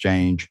the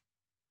exchange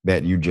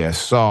that you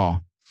just saw.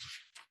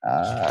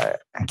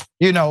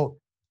 You know,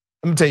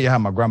 let me tell you how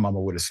my grandmama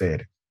would have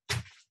said it.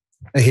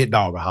 A hit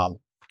dog or holler.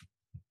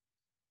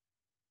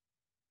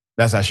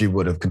 That's how she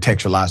would have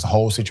contextualized the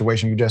whole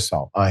situation you just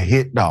saw. A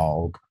hit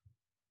dog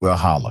will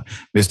holler.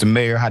 Mr.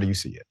 Mayor, how do you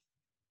see it?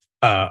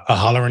 A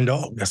hollering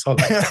dog. That's all.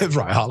 That's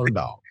right, hollering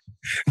dog.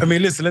 I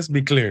mean, listen, let's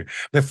be clear.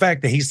 The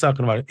fact that he's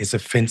talking about it is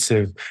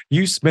offensive.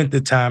 You spent the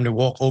time to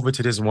walk over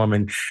to this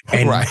woman.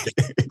 And right.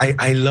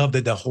 I love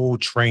that the whole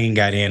train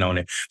got in on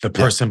it. The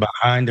person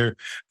behind her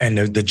and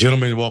the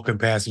gentleman walking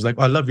past was like,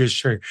 oh, I love your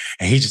shirt.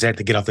 And he just had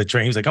to get off the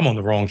train. He was like, I'm on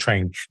the wrong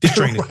train. This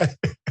train is,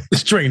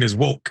 this train is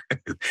woke.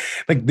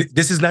 Like,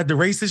 this is not the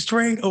racist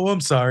train? Oh,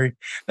 I'm sorry.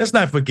 Let's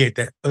not forget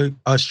that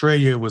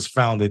Australia was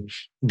founded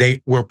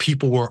where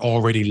people were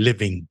already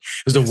living.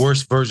 It was the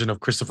worst version of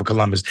Christopher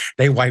Columbus.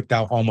 They wiped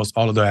out almost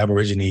all of the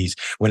Aborigines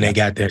when they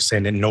got there,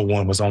 saying that no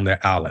one was on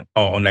that island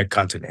or on that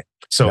continent.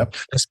 So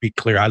let's be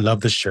clear. I love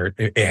the shirt.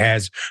 It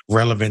has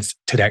relevance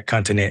to that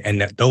continent,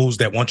 and that those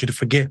that want you to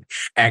forget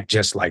act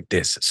just like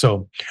this.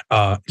 So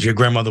your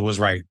grandmother was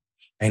right.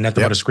 Ain't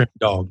nothing but a screaming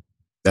dog.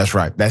 That's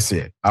right. That's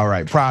it. All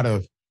right. Proud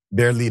of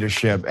their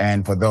leadership,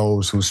 and for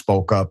those who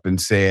spoke up and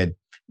said,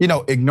 you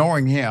know,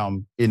 ignoring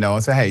him, you know,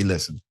 and say, hey,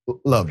 listen,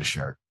 love the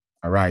shirt.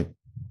 All right.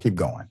 Keep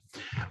going.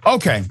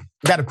 Okay.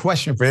 Got a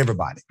question for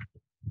everybody.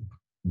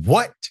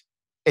 What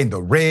in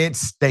the red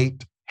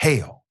state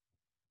hell?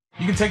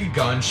 You can take a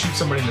gun, shoot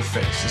somebody in the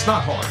face. It's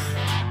not hard.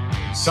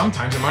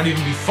 Sometimes it might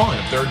even be fun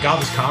if they're a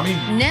godless commie.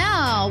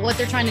 Now, what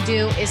they're trying to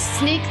do is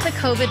sneak the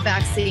COVID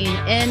vaccine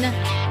in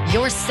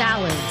your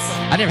salads.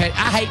 I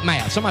hate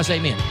math. Somebody say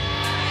amen.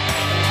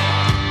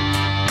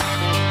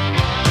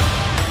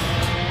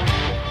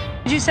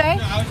 Did you say?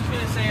 No, I was just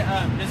going to say,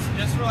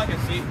 just for like a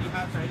safety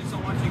hazard, I just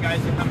don't want you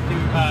guys to come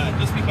through,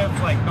 just because,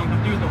 like, don't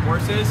come through the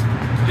horses,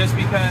 just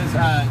because,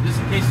 just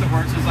in case the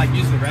horses, like,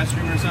 use the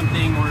restroom or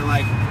something, or,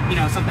 like, you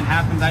know, something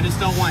happens. I just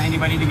don't want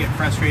anybody to get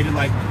frustrated,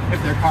 like,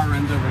 if their car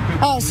runs over.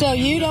 Oh, so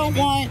you don't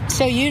want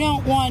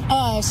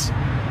us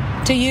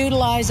to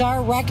utilize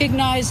our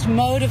recognized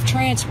mode of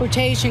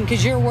transportation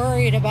because you're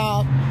worried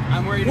about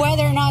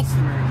whether or not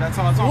that's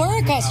all we're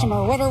a customer.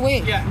 About. What are we?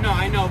 Yeah, no,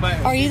 I know,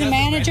 but are you the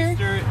manager?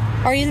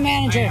 Are you the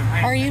manager? I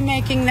am. Are you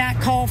making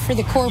that call for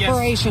the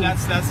corporation?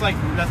 Yes, that's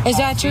Is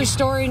that your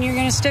story and you're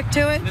going to stick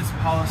to it? This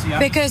policy.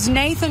 Because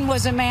Nathan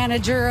was a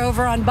manager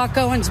over on Buck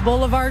Owens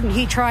Boulevard, and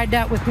he tried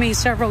that with me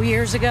several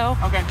years ago.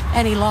 Okay.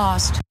 And he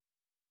lost.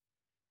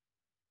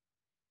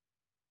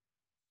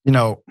 You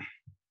know,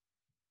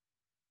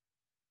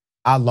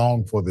 I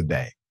long for the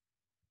day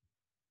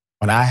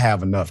when I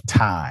have enough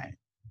time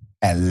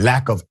and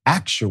lack of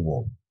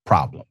actual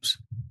problems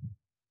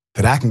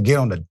that I can get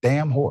on the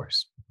damn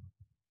horse,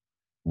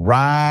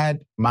 ride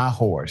my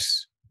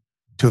horse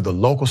to the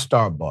local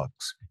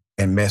Starbucks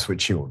and mess with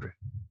children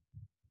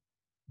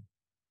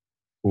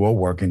who are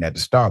working at the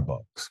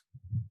Starbucks.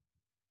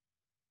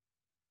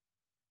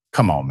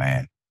 Come on,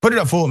 man. Put it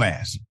up full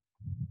mass.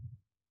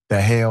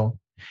 The hell?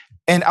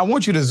 And I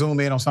want you to zoom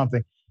in on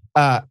something.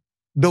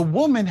 The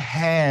woman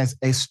has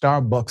a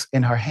Starbucks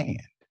in her hand.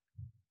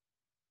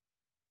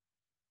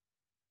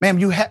 Ma'am,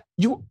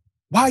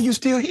 why are you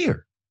still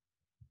here?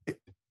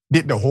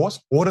 Did the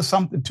horse order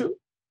something too?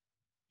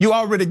 You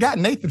already got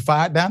Nathan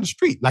fired down the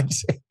street, like you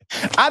said.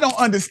 I don't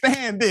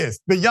understand this.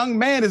 The young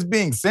man is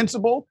being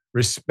sensible,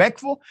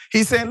 respectful.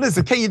 He said,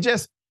 listen, can you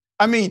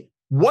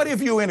what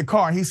if you're in a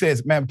car and he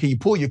says, ma'am, can you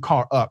pull your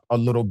car up a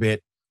little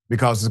bit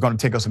because it's going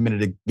to take us a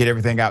minute to get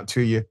everything out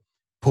to you.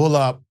 Pull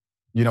up,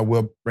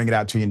 we'll bring it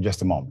out to you in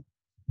just a moment.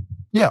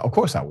 Yeah, of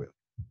course I will.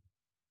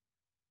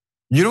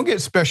 You don't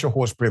get special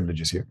horse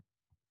privileges here.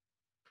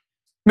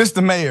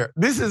 Mr. Mayor,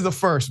 this is the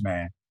first,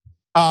 man.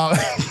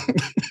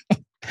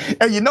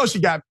 And she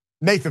got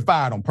Nathan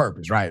fired on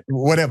purpose, right?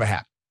 Whatever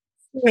happened.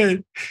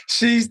 And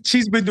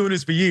she's been doing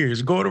this for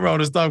years, going around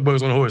the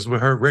Starbucks on a horse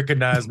with her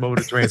recognized mode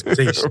of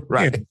transportation.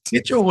 Right. Man,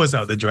 get your horse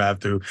out the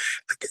drive-through.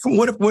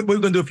 What are we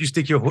gonna do if you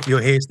stick your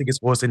head, stick his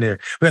horse in there?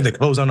 We have to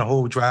close on the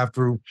whole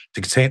drive-through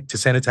to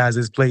sanitize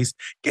this place.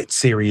 Get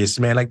serious,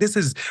 man. Like, this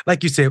is,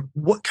 like you said,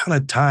 what kind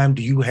of time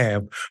do you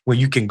have where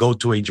you can go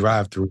to a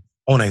drive-through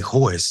on a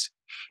horse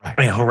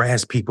and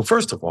harass people?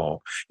 First of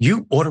all,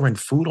 you ordering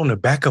food on the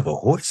back of a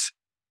horse?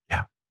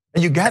 Yeah.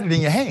 And you got it in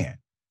your hand.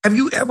 Have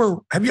you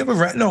ever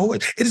ridden a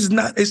horse? It's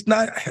not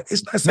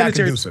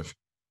sanitary. Conducive.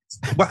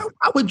 Why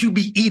would you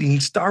be eating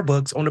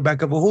Starbucks on the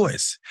back of a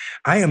horse?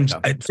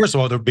 First of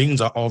all, the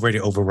beans are already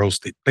over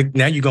roasted. Like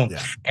now you're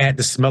gonna add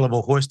the smell of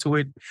a horse to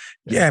it.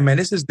 Yeah, man,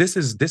 this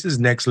is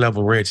next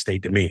level red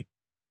state to me.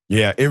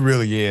 Yeah, it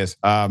really is.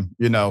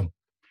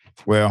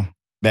 Well,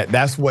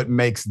 that's what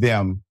makes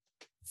them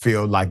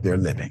feel like they're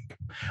living.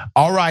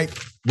 All right,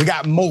 we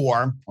got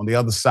more on the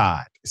other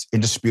side. It's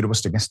indisputable.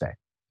 Stick and stay.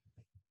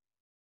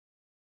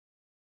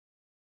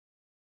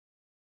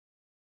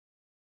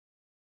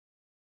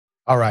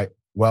 All right,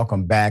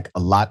 welcome back. A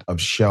lot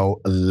of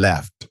show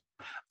left.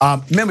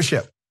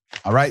 Membership.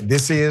 All right,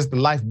 this is the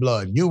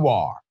lifeblood. You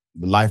are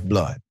the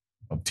lifeblood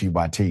of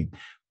TYT.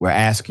 We're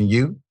asking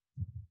you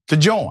to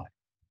join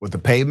with a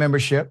paid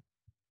membership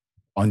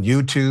on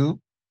YouTube.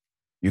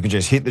 You can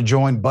just hit the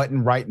join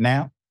button right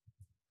now.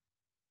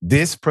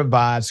 This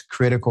provides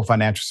critical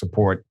financial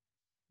support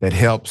that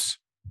helps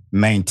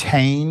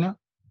maintain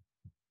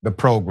the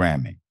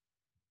programming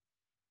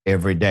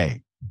every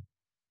day.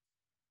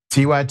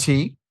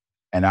 TYT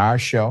and our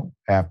show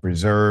have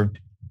preserved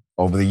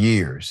over the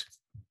years,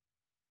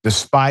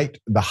 despite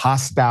the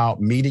hostile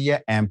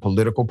media and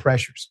political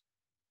pressures.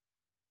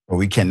 But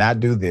we cannot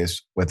do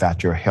this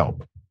without your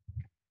help.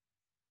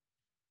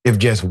 If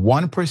just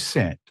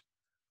 1%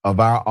 of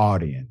our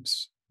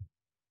audience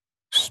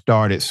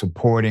started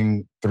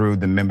supporting through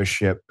the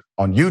membership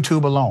on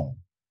YouTube alone,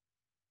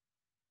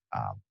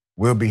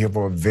 we'll be here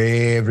for a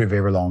very,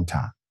 very long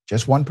time.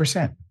 Just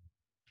 1%.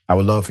 I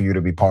would love for you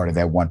to be part of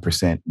that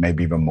 1%,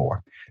 maybe even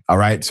more. All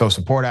right, so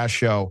support our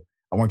show.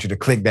 I want you to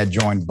click that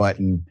join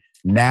button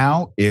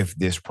now if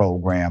this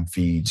program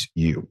feeds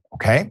you,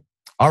 okay?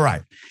 All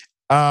right.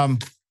 Hell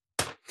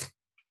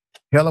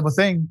of a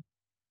thing.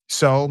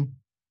 So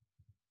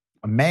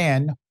a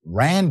man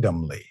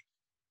randomly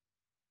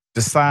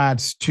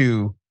decides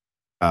to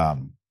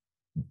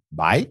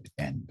bite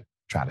and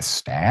try to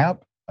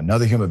stab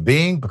another human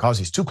being because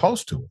he's too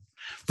close to him.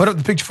 Put up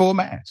the picture full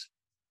mask.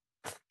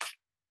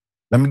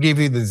 Let me give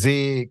you the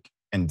zig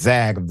and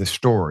zag of the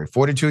story.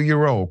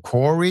 42-year-old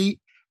Corey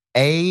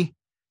A.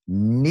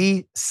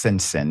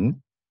 Neesensen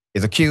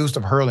is accused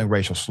of hurling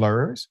racial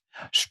slurs,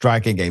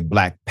 striking a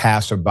black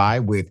passerby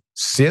with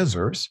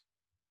scissors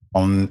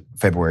on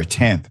February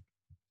 10th.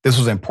 This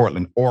was in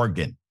Portland,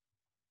 Oregon.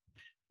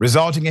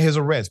 Resulting in his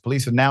arrest,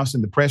 police announced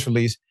in the press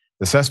release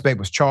the suspect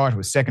was charged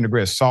with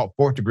second-degree assault,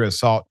 fourth-degree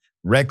assault,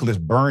 reckless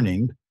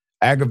burning,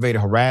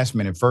 aggravated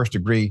harassment, and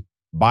first-degree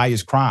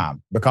bias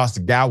crime because the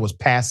guy was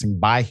passing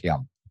by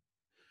him.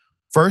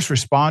 First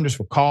responders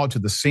were called to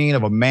the scene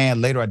of a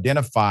man later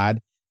identified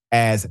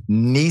as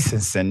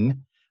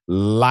Neesensen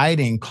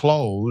lighting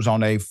clothes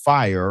on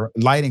fire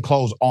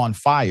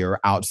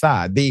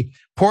outside. The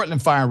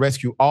Portland Fire and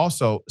Rescue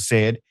also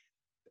said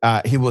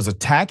he was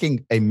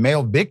attacking a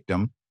male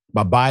victim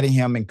by biting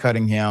him and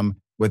cutting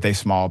him with a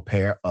small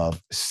pair of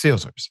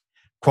scissors.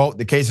 Quote,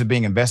 the case is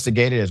being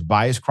investigated as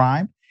bias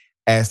crime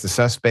as the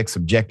suspect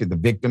subjected the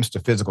victims to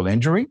physical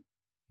injury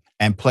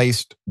and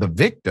placed the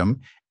victim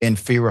in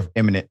fear of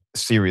imminent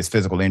serious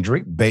physical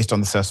injury based on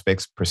the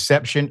suspect's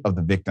perception of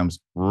the victim's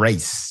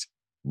race.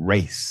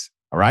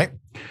 All right?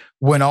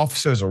 When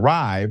officers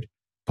arrived,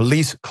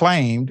 police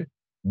claimed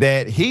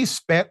that he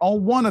spat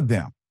on one of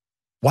them.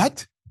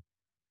 What?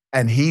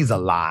 And he's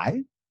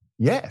alive?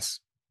 Yes.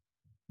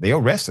 They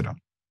arrested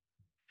him.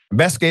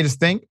 Investigators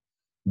think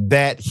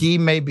that he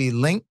may be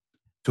linked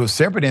to a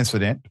separate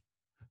incident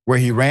where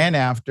he ran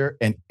after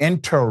an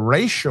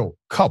interracial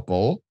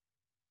couple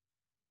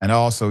and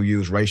also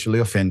used racially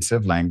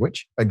offensive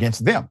language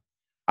against them.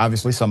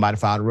 Obviously, somebody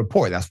filed a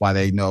report. That's why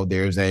they know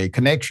there's a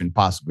connection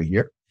possibly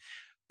here.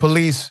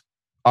 Police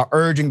are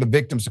urging the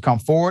victims to come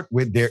forward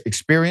with their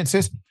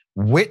experiences.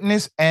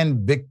 Witness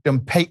and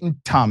victim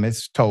Peyton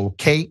Thomas told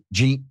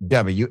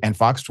KGW and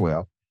Fox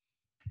 12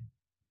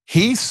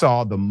 he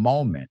saw the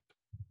moment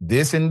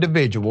this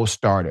individual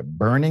started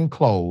burning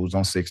clothes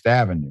on 6th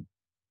Avenue,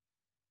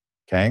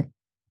 okay,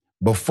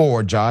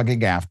 before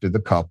jogging after the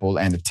couple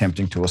and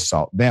attempting to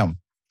assault them.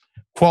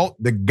 Quote,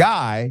 the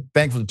guy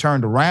thankfully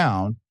turned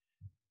around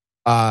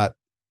and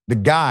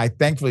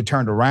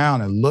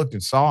looked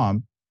and saw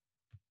him.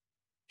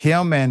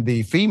 Him and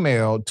the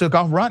female took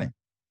off running.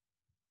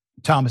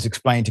 Thomas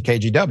explained to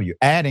KGW,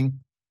 adding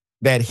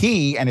that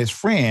he and his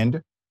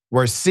friend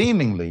were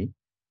seemingly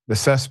the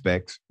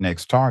suspect's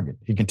next target.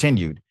 He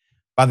continued,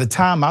 by the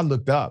time I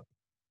looked up,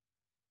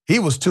 he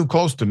was too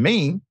close to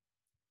me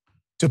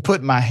to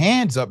put my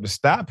hands up to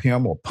stop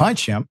him or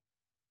punch him.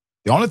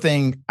 The only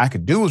thing I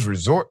could do was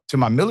resort to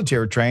my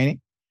military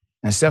training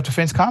and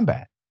self-defense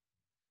combat,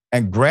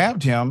 and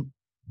grabbed him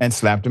and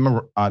slapped him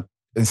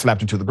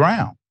to the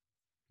ground.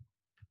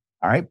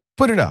 All right,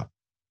 put it up.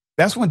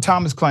 That's when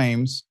Thomas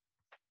claims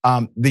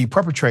the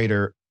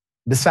perpetrator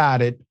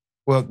decided,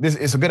 well, this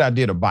is a good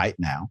idea to bite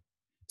now.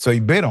 So he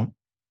bit him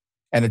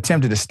and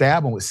attempted to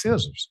stab him with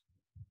scissors.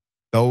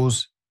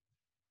 Those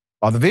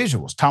are the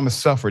visuals. Thomas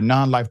suffered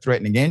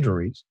non-life-threatening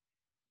injuries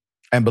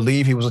and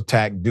believed he was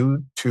attacked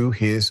due to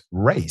his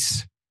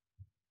race.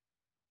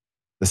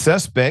 The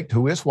suspect,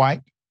 who is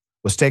white,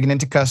 was taken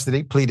into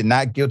custody, pleaded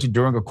not guilty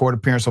during a court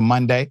appearance on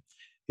Monday.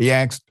 He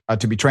asked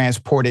to be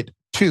transported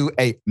to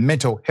a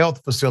mental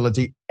health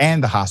facility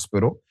and the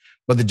hospital,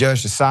 but the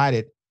judge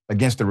decided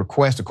against the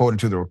request, according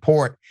to the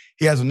report.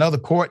 He has another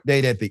court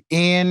date at the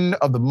end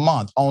of the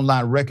month.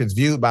 Online records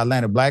viewed by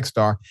Atlanta Black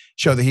Star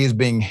show that he is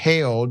being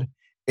held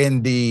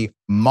in the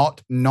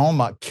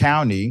Multnomah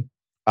County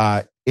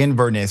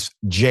Inverness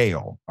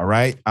jail, all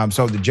right?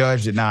 So the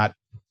judge did not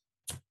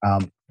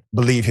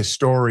believe his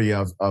story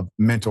of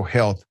mental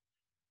health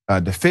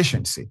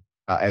deficiency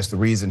as the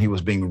reason he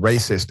was being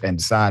racist and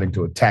deciding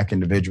to attack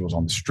individuals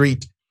on the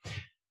street.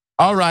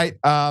 All right,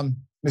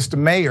 Mr.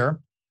 Mayor,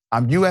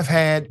 you have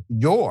had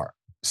your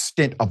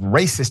stint of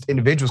racist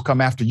individuals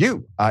come after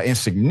you in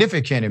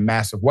significant and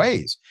massive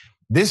ways.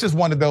 This is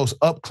one of those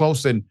up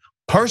close and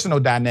personal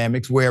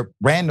dynamics where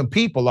random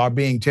people are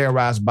being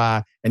terrorized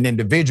by an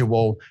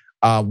individual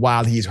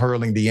while he's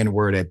hurling the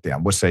N-word at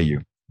them. What say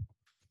you?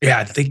 Yeah,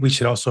 I think we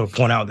should also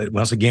point out that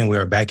once again, we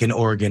are back in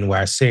Oregon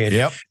where I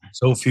said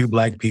so few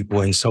Black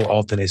people and so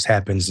often this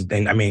happens.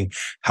 And I mean,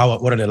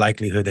 what are the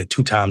likelihood that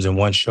 2 times in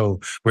one show,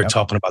 we're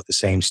talking about the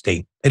same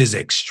state? It is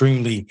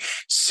extremely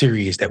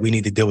serious that we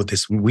need to deal with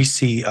this. We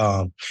see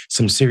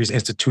some serious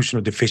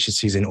institutional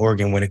deficiencies in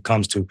Oregon when it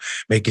comes to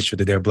making sure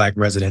that their Black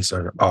residents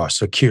are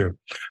secure.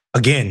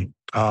 Again,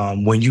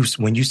 when you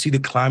see the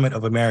climate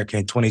of America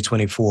in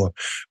 2024,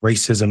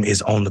 racism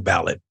is on the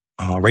ballot.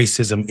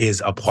 Racism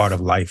is a part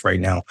of life right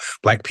now.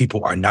 Black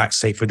people are not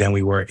safer than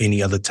we were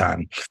any other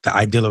time. The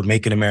ideal of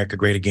making America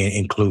great again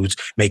includes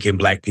making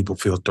Black people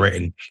feel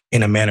threatened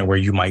in a manner where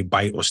you might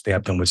bite or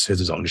stab them with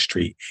scissors on the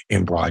street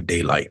in broad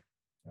daylight.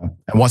 And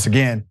once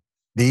again,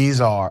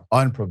 these are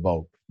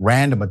unprovoked,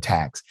 random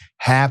attacks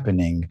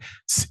happening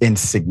in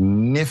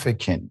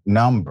significant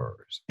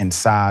numbers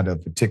inside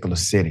of particular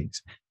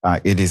cities.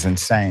 It is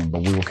insane,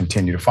 but we will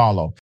continue to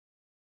follow.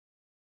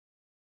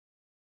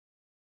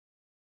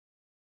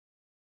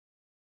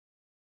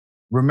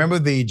 Remember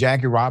the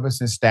Jackie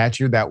Robinson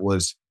statue that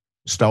was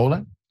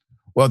stolen?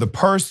 Well, the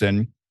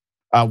person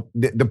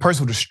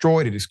who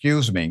destroyed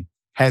it,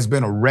 has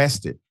been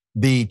arrested.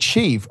 The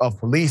chief of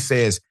police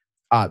says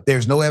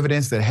there's no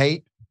evidence that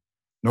hate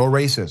nor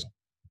racism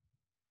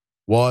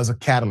was a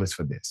catalyst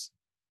for this.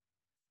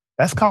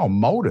 That's called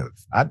motive.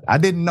 I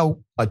didn't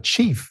know a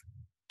chief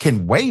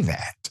can weigh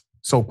that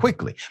so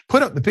quickly.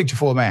 Put up the picture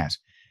full mask.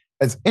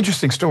 It's an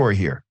interesting story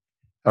here.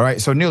 All right,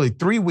 so nearly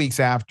 3 weeks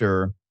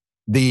after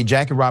the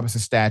Jackie Robinson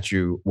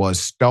statue was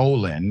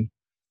stolen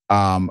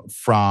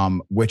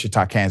from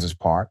Wichita, Kansas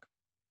Park,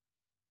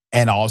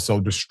 and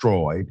also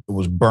destroyed. It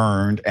was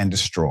burned and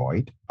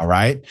destroyed, all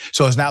right?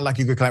 So it's not like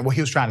you could claim, well,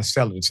 he was trying to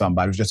sell it to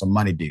somebody. It was just a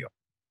money deal,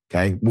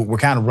 okay? We're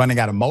kind of running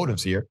out of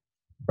motives here,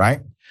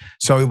 right?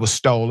 So it was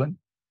stolen,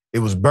 it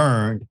was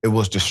burned, it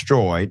was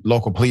destroyed.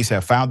 Local police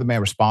have found the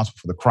man responsible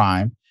for the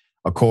crime,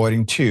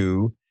 according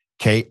to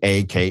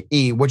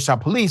KAKE. Wichita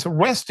police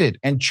arrested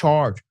and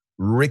charged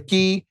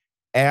Ricky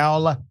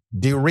L.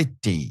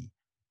 Diriti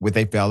with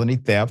a felony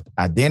theft,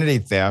 identity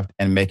theft,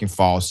 and making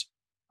false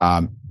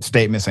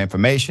statements of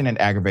information and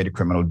aggravated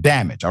criminal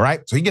damage, all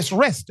right? So he gets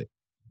arrested.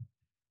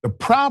 The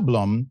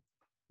problem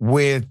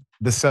with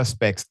the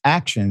suspect's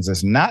actions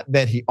is not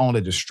that he only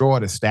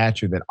destroyed a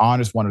statue that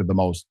honors one of the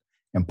most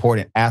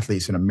important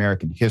athletes in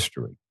American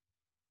history,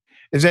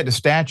 is that the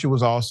statue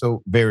was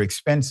also very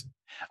expensive.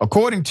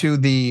 According to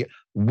the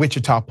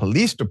Wichita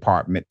Police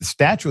Department, the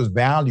statue was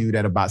valued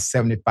at about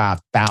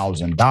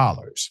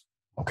 $75,000,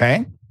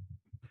 okay?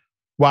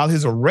 While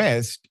his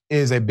arrest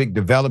is a big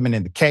development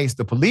in the case,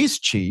 the police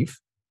chief,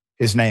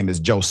 his name is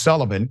Joe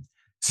Sullivan,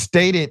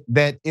 stated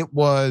that it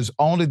was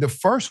only the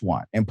first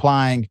one,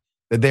 implying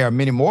that there are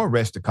many more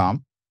arrests to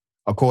come,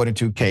 according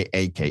to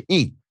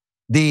KAKE.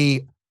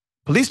 The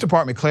police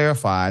department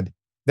clarified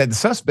that the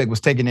suspect was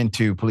taken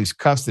into police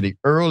custody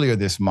earlier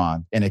this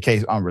month in a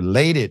case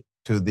unrelated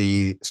to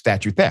the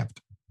statue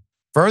theft.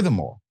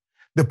 Furthermore,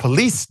 the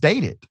police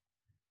stated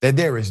that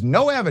there is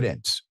no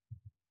evidence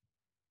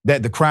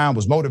that the crime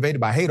was motivated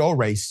by hate or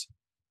race.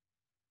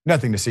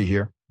 Nothing to see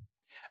here.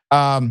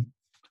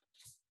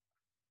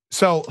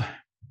 So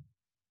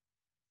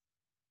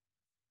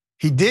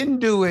he didn't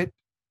do it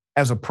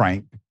as a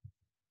prank.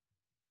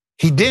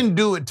 He didn't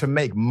do it to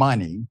make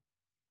money.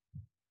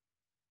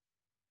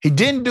 He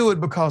didn't do it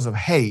because of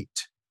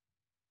hate.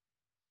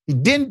 He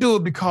didn't do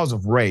it because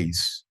of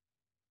race.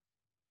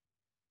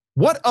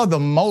 What other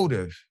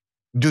motive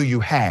do you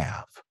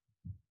have?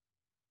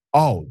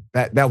 Oh,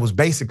 that was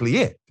basically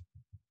it.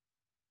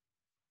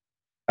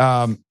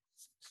 Wow.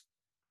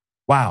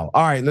 All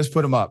right, let's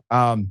put them up.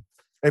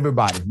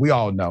 Everybody, we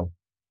all know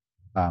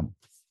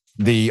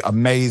the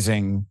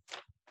amazing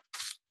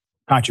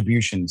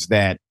contributions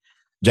that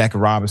Jackie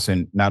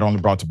Robinson not only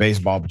brought to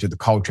baseball, but to the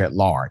culture at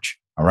large,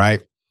 all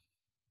right?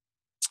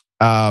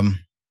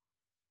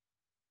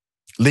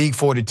 League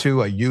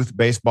 42, a youth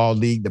baseball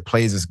league that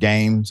plays its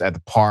games at the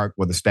park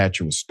where the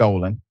statue was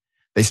stolen,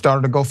 they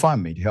started a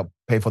GoFundMe to help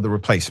pay for the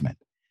replacement.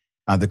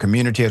 The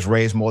community has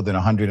raised more than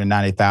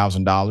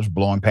 $190,000,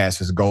 blowing past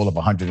its goal of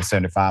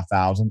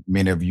 $175,000.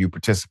 Many of you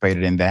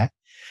participated in that.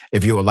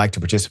 If you would like to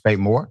participate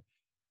more,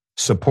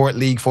 support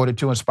League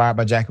 42 inspired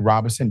by Jackie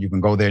Robinson. You can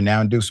go there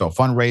now and do so. A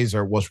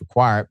fundraiser was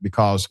required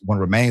because when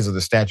remains of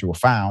the statue were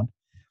found,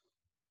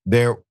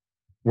 there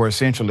were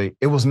essentially,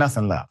 it was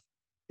nothing left.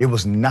 It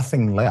was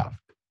nothing left,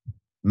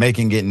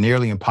 making it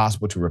nearly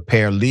impossible to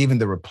repair, leaving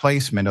the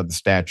replacement of the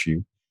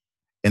statue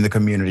in the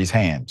community's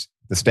hands.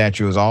 The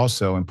statue is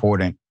also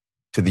important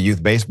to the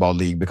Youth Baseball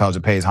League because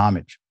it pays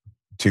homage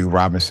to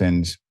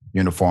Robinson's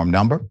uniform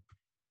number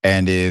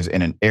and is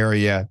in an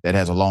area that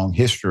has a long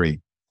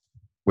history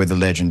with the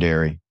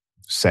legendary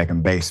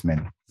second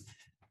baseman.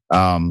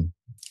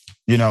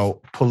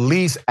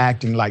 Police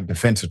acting like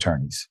defense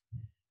attorneys,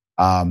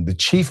 the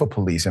chief of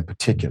police in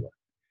particular.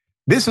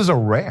 This is a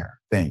rare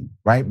thing,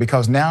 right?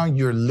 Because now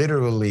you're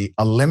literally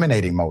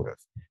eliminating motive.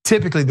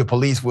 Typically, the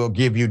police will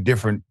give you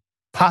different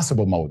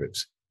possible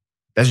motives.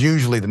 That's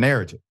usually the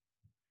narrative.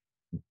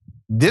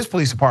 This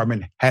police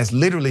department has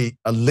literally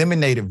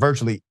eliminated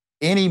virtually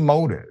any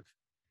motive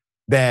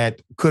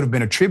that could have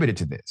been attributed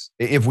to this,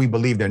 if we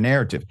believe their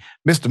narrative.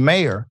 Mr.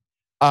 Mayor,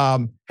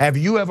 have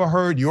you ever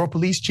heard your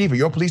police chief or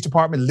your police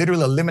department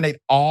literally eliminate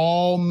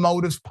all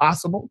motives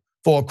possible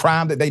for a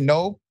crime that they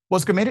know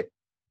was committed?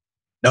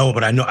 No,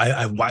 but I know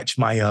I watched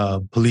my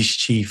police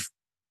chief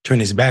turn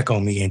his back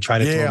on me and try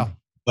to throw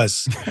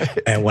us.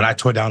 And when I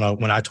tore down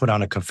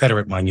a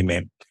Confederate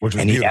monument, which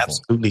was and beautiful. He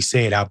absolutely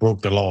said I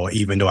broke the law,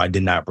 even though I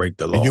did not break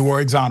the law. And you were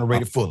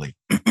exonerated fully.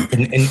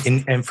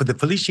 And for the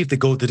police chief to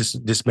go to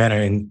this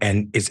manner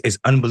and it's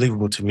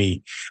unbelievable to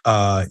me.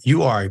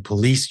 You are a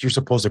police. You're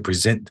supposed to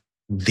present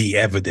the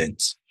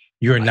evidence.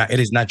 You're not. It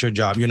is not your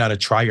job. You're not a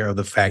trier of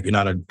the fact.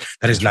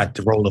 That is not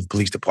the role of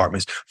police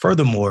departments.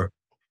 Furthermore,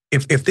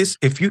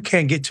 if you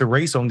can't get to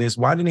race on this,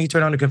 why didn't he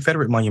turn on the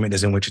Confederate monument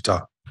that's in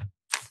Wichita?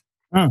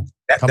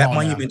 That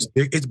monument,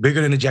 it's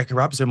bigger than the Jackie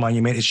Robinson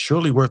monument. It's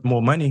surely worth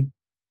more money.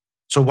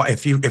 So why,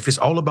 if it's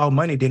all about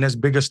money, then there's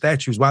bigger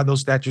statues. Why are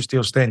those statues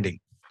still standing?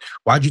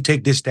 Why'd you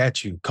take this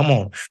statue? Come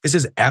on. This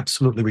is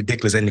absolutely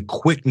ridiculous. And the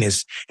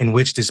quickness in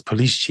which this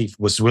police chief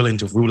was willing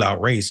to rule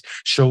out race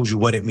shows you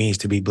what it means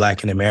to be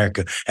Black in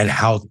America and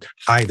how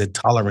high the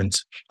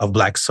tolerance of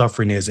Black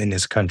suffering is in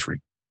this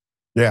country.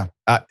 Yeah,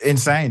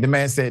 insane. The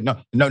man said,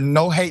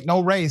 no hate,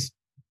 no race.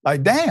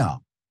 Like, damn,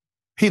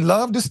 he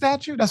loved the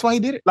statue? That's why he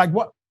did it? Like,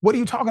 what are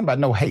you talking about?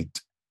 No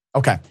hate.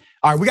 Okay,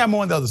 all right, we got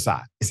more on the other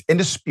side. It's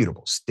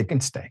indisputable, stick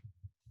and stay.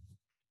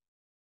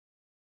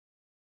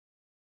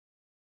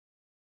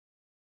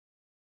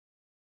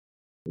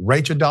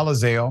 Rachel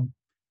Dolezal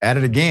at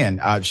it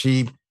again.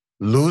 She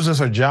loses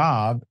her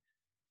job.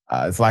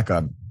 It's like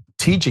a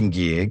teaching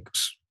gig,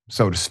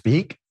 so to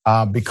speak,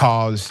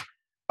 because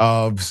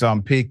of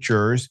some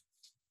pictures.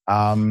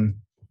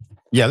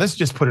 Let's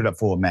just put it up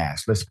full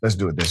mass. Let's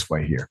do it this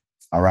way here.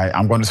 All right,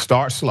 I'm going to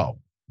start slow.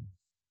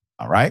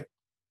 All right,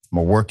 I'm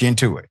going to work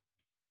into it.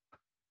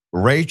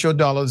 Rachel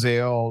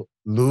Dolezal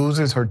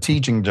loses her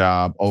teaching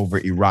job over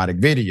erotic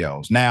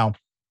videos. Now,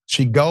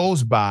 she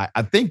goes by,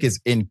 I think it's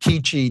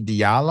Nkechi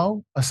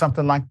Diallo or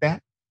something like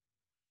that.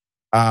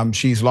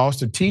 She's lost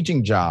her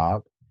teaching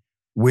job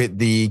with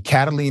the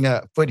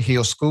Catalina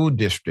Foothill School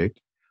District,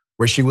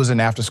 where she was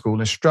an after-school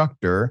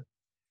instructor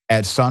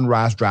at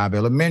Sunrise Drive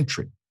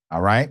Elementary,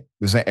 all right?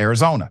 This is in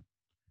Arizona.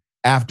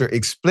 After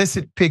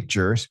explicit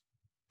pictures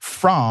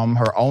from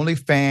her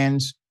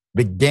OnlyFans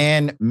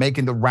began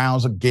making the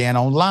rounds again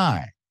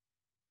online.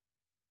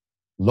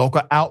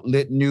 Local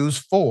outlet News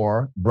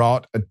 4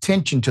 brought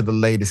attention to the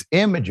latest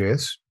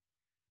images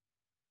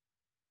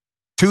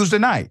Tuesday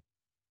night.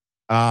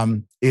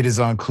 It is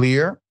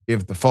unclear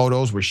if the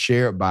photos were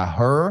shared by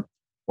her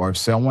or if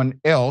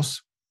someone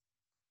else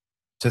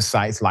to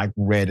sites like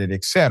Reddit,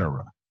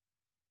 etc.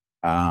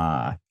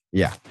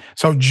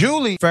 So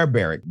Julie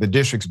Fairberg, the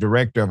district's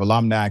director of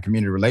alumni and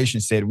community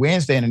relations, said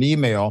Wednesday in an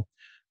email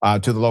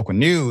to the local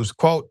news,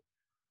 quote,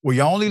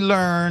 "We only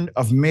learned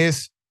of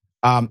Miss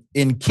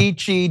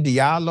Nkechi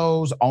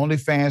Diallo's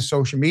OnlyFans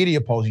social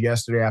media post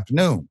yesterday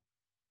afternoon.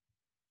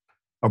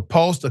 A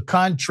post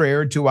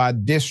contrary to our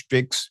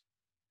district's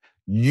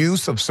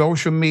use of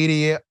social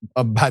media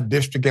by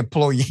district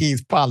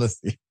employees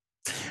policy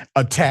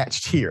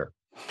attached here.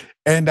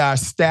 And our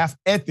staff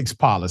ethics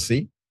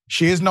policy.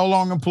 She is no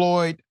longer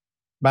employed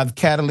by the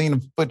Catalina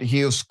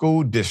Foothill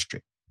School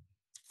District."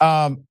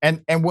 And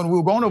when we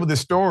were going over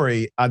this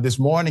story this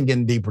morning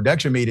in the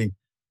production meeting,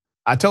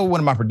 I told one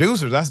of my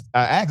producers, I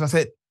asked, I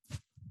said,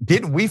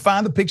 didn't we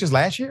find the pictures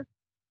last year?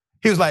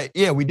 He was like,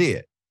 yeah, we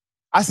did.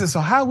 I said,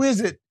 so how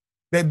is it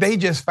that they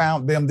just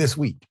found them this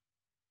week?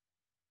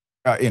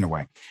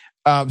 Anyway,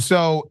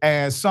 so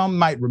as some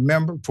might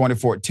remember,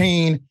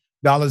 2014,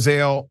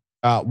 Dolezal,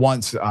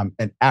 once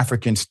an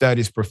African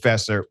studies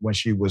professor when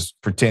she was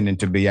pretending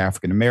to be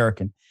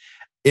African-American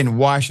in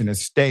Washington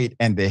State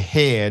and the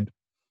head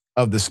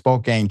of the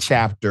Spokane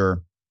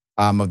chapter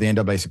of the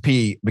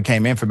NAACP,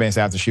 became infamous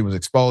after she was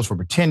exposed for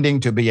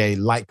pretending to be a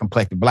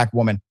light-complected Black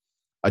woman,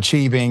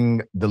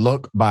 achieving the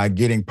look by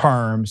getting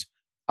perms,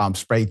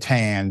 spray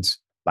tans,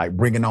 like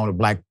bringing on a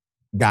Black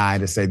guy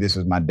to say this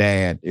is my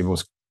dad. It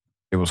was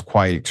It was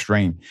quite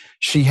extreme.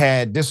 She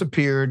had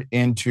disappeared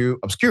into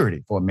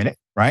obscurity for a minute,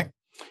 right?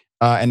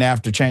 And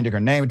after changing her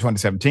name in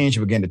 2017, she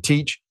began to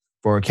teach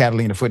for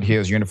Catalina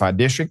Foothills Unified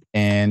District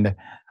in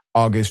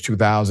August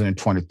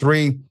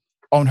 2023.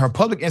 On her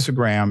public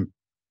Instagram,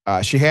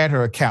 she had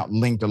her account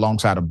linked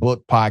alongside a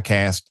book,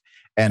 podcast,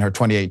 and her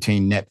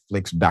 2018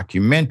 Netflix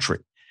documentary.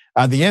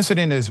 The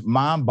incident is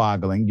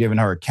mind-boggling, given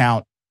her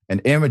account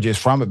and images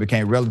from it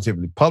became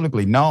relatively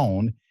publicly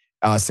known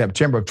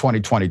September of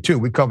 2022.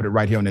 We covered it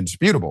right here on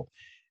Indisputable.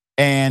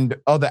 And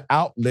other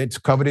outlets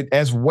covered it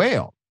as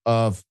well,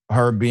 of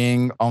her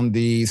being on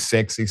the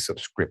sexy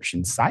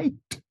subscription site.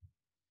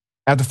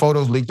 After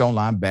photos leaked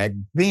online back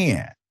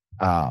then.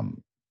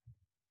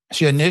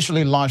 She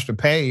initially launched a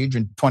page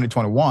in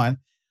 2021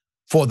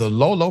 for the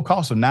low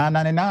cost of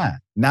 $9.99,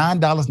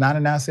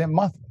 $9.99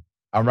 monthly.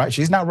 All right,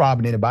 she's not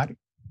robbing anybody.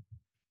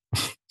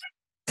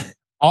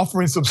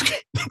 Offering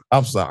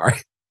I'm sorry.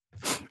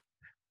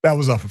 That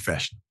was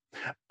unprofessional.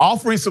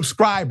 Offering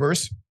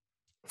subscribers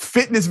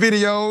fitness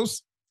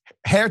videos,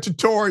 hair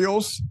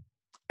tutorials,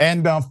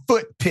 and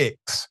foot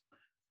pics.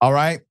 All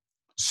right.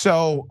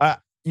 So, I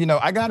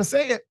gotta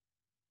say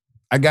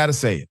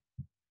it.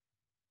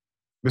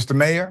 Mr.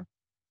 Mayor,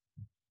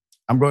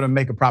 I'm going to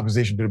make a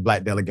proposition to the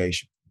black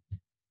delegation.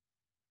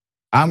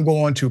 I'm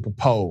going to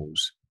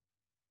propose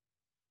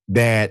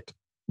that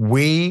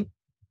we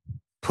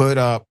put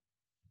up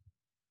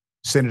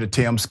Senator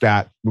Tim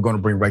Scott. We're going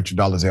to bring Rachel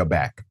Dolezal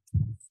back.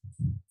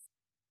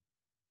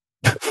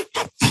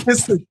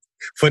 Listen,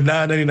 for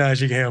 $9.99,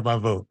 she can have my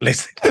vote.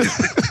 Listen.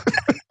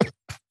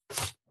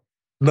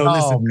 No,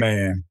 listen. Oh,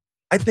 man.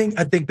 I think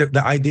that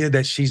the idea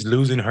that she's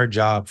losing her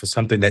job for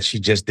something that she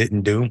just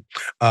didn't do,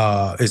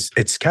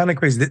 it's kind of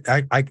crazy.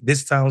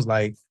 This sounds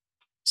like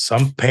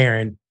some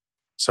parent,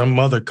 some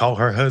mother called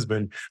her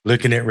husband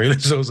looking at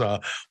Rachel's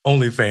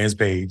OnlyFans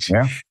page,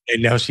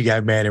 and now she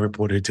got mad and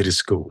reported it to the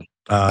school.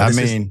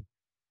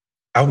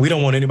 We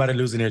don't want anybody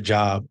losing their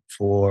job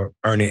for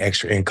earning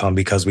extra income,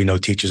 because we know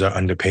teachers are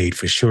underpaid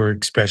for sure,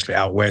 especially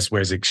out west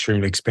where it's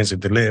extremely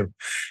expensive to live.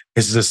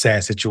 This is a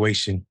sad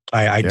situation.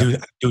 I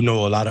do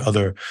know a lot of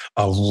other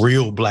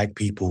real black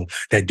people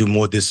that do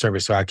more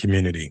disservice to our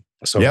community.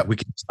 So we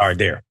can start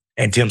there.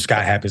 And Tim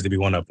Scott happens to be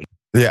one of them.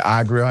 Yeah, I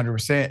agree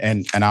 100%.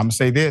 And I'm going to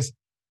say this,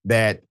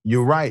 that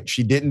you're right.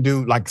 She didn't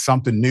do like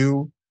something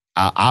new.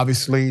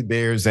 Obviously,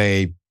 there's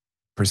a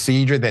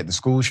procedure that the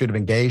school should have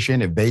engaged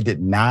in if they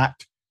did not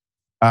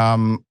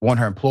want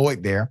her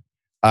employed there.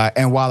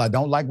 And while I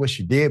don't like what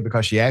she did,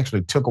 because she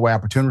actually took away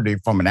opportunity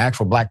from an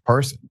actual black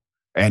person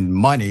and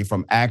money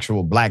from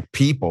actual black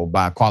people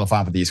by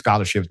qualifying for these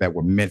scholarships that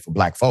were meant for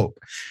black folk,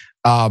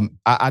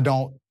 I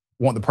don't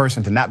want the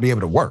person to not be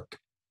able to work.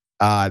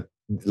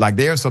 Like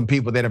there are some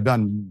people that have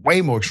done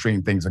way more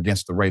extreme things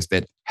against the race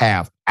that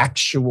have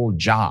actual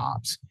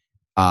jobs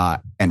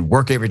and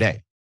work every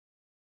day.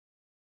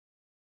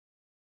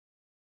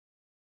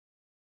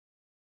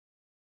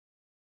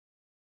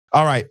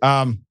 All right.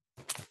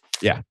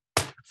 Yeah.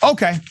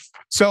 Okay.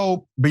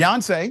 So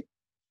Beyoncé,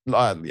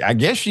 I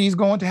guess she's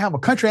going to have a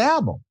country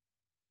album.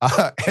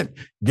 And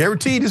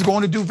guaranteed is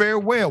going to do very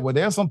well. Well,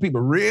 there are some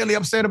people really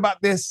upset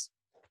about this.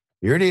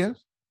 Here it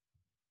is.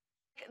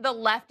 The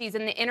lefties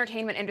in the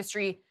entertainment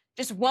industry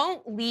just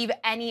won't leave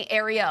any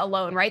area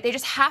alone, right? They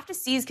just have to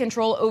seize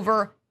control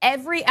over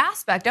every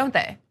aspect, don't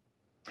they?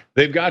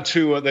 They've got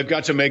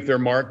to make their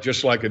mark,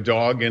 just like a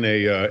dog in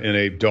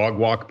a dog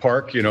walk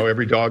park. You know,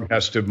 every dog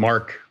has to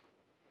mark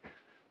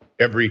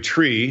every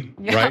tree,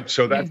 right?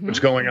 So that's what's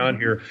going on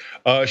here.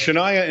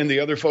 Shania and the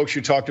other folks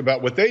you talked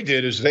about, what they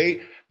did is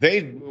they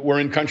were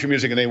in country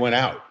music and they went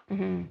out.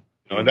 You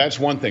know, that's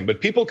one thing.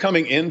 But people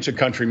coming into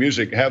country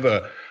music have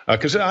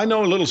because I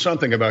know a little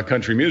something about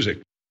country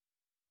music.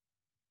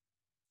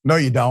 No,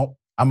 you don't.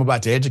 I'm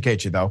about to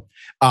educate you, though.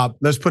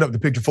 Let's put up the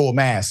picture full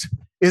mask.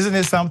 Isn't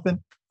it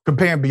something?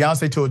 Comparing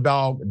Beyoncé to a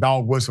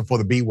dog whistle for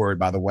the B word,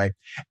 by the way.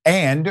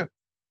 And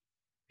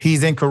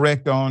he's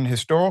incorrect on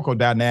historical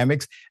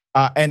dynamics.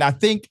 And I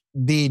think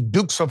the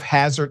Dukes of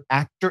Hazzard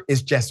actor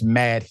is just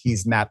mad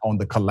he's not on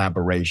the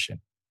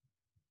collaboration.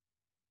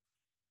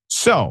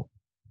 So,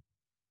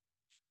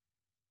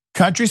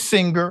 country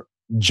singer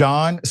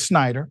John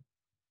Snyder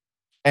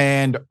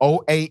and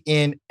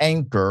OAN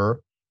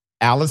anchor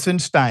Allison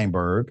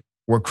Steinberg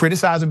were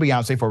criticizing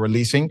Beyoncé for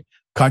releasing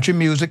country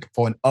music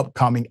for an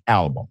upcoming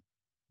album.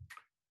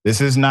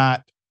 This is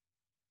not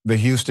the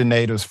Houston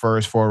native's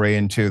first foray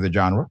into the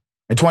genre.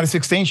 In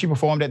 2016, she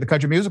performed at the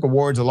Country Music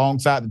Awards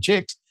alongside the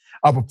Chicks,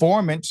 a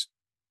performance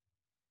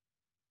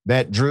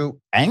that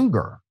drew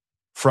anger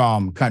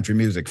from country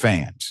music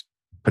fans,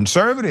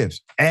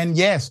 conservatives, and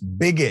yes,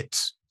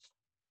 bigots,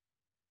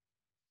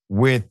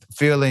 with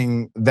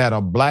feeling that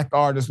a black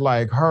artist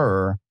like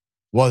her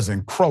was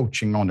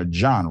encroaching on a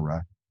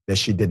genre that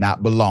she did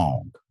not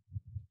belong.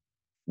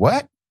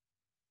 What?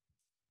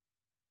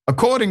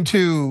 According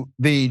to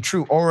the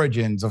True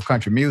Origins of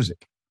Country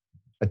Music,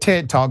 a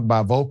TED Talk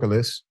by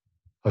vocalist,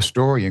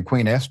 historian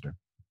Queen Esther,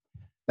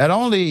 not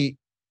only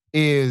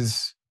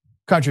is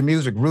country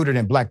music rooted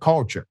in black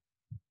culture,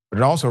 but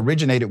it also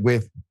originated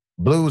with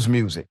blues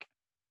music,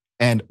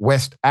 and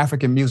West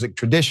African music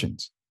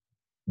traditions.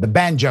 The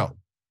banjo,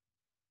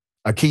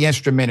 a key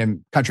instrument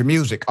in country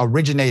music,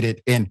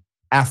 originated in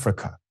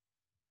Africa.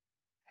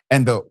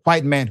 And the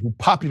white man who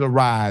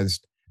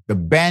popularized the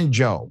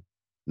banjo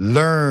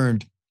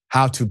learned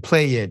how to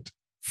play it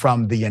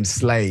from the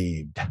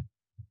enslaved.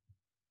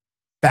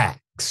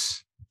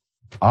 Facts.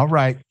 All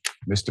right,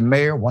 Mr.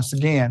 Mayor, once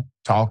again,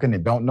 talking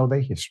and don't know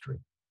their history.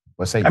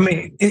 I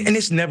mean, and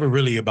it's never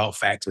really about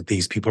facts with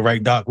these people,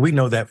 right, Doc? We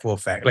know that for a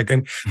fact. Like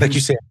you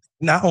said,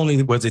 not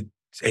only was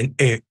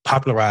it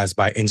popularized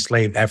by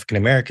enslaved African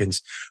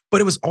Americans,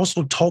 but it was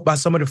also taught by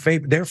some of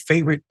their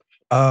favorite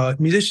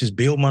musicians.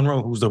 Bill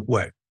Monroe, who's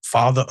the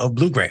father of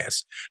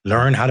bluegrass,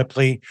 learned how to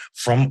play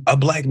from a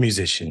Black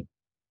musician.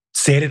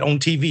 Said it on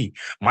TV.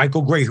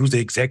 Michael Gray, who's the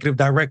executive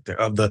director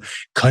of the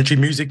Country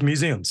Music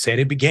Museum, said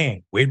it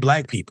began with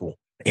Black people.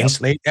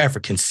 Enslaved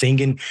Africans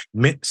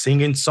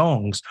singing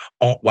songs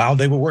while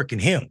they were working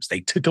hymns. They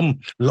took them,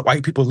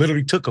 white people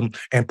literally took them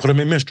and put them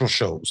in minstrel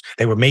shows.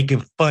 They were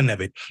making fun of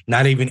it,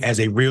 not even as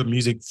a real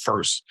music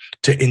first,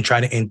 to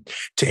try to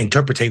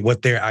interpret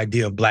what their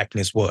idea of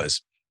Blackness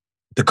was.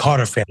 The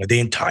Carter family, the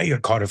entire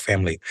Carter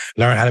family,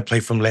 learned how to play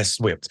from Les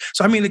Swift.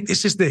 So I mean,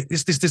 it's just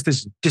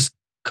this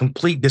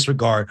complete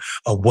disregard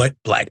of what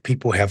Black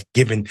people have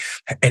given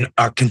and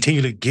are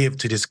continue to give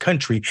to this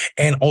country,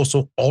 and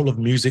also all of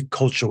music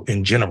culture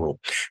in general.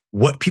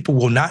 What people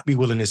will not be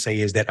willing to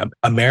say is that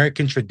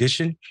American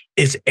tradition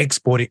is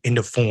exported in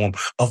the form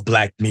of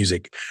Black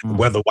music,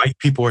 whether white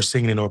people are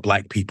singing it or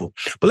Black people.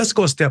 But let's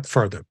go a step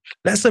further.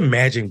 Let's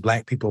imagine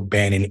Black people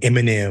banning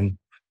Eminem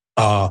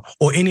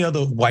or any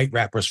other white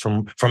rappers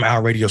from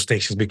our radio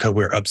stations because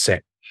we're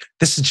upset.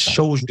 This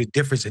shows you the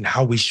difference in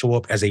how we show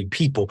up as a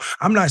people.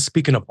 I'm not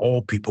speaking of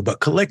all people,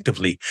 but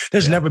collectively.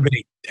 There's never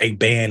been a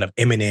ban of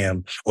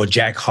Eminem or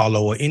Jack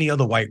Harlow or any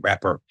other white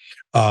rapper.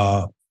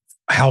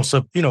 House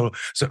of,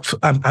 so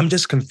I'm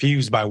just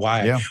confused by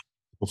why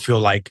people feel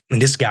like,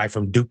 and this guy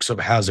from Dukes of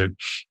Hazzard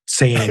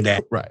saying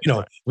that,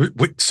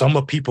 some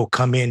of people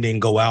come in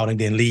and go out and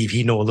then leave.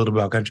 He know a little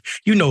bit about country.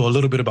 You know a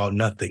little bit about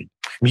nothing.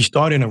 When you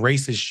start in a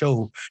racist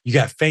show, you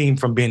got fame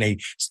from being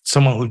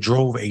someone who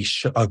drove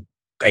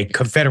a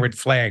Confederate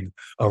flag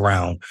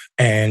around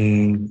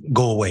and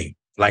go away,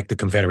 like the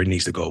Confederate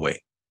needs to go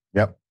away.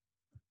 Yep.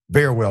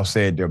 Very well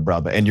said, dear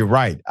brother. And you're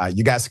right.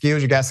 You got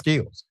skills, you got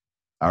skills.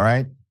 All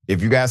right.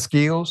 If you got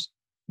skills,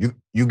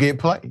 you get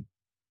play.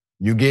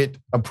 You get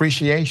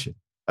appreciation.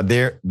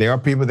 There are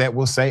people that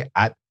will say,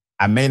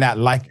 I may not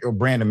like your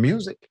brand of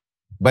music,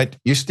 but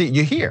you're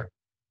here.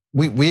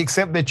 We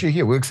accept that you're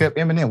here. We accept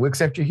Eminem. We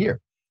accept you're here.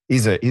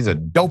 He's a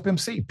dope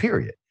MC,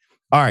 period.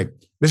 All right,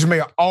 Mr.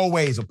 Mayor,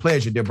 always a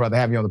pleasure, dear brother,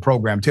 having you on the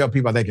program. Tell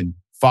people they can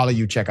follow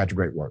you, check out your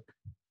great work.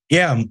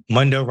 Yeah,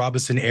 Mondale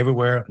Robinson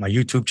everywhere. My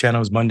YouTube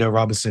channel is Mondale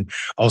Robinson.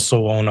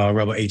 Also on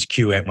Rebel HQ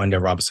at Mondale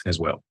Robinson as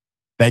well.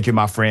 Thank you,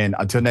 my friend.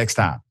 Until next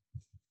time.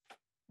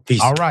 Peace.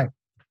 All right.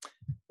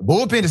 The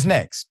bullpen is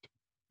next.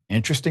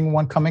 Interesting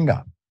one coming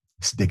up.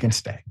 Stick and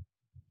stay.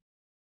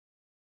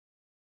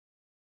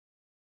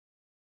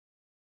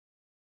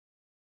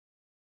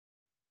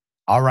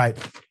 All right.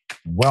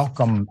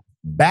 Welcome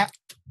back.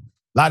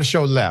 A lot of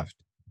show left.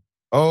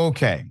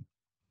 Okay.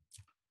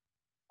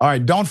 All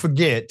right. Don't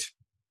forget,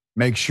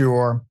 make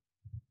sure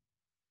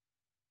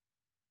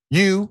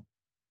you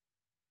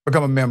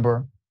become a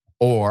member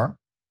or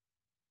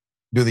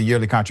do the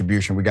yearly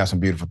contribution. We got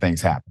some beautiful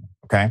things happening.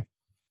 Okay.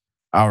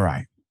 All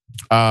right.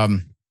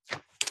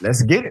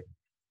 Let's get it.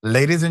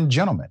 Ladies and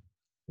gentlemen,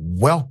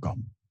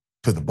 welcome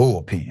to the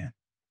bullpen.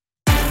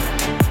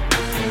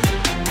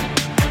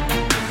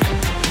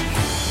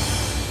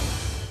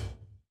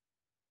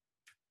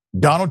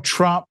 Donald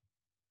Trump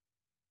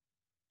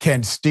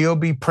can still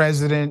be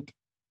president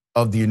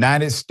of the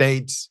United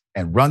States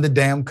and run the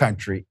damn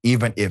country,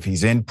 even if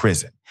he's in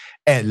prison.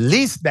 At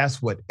least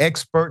that's what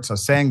experts are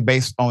saying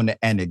based on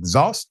an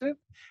exhaustive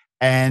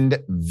and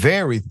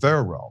very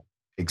thorough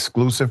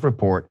exclusive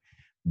report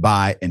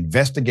by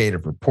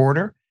investigative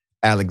reporter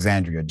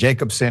Alexandria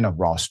Jacobson of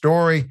Raw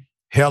Story.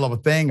 Hell of a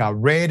thing. I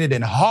read it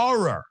in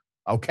horror,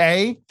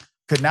 okay?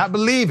 Could not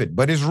believe it,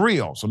 but it's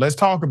real. So let's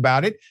talk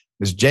about it.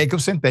 Ms.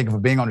 Jacobson, thank you for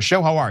being on the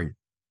show. How are you?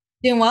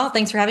 Doing well.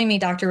 Thanks for having me,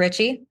 Dr.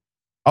 Ritchie.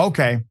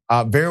 Okay.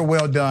 Very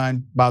well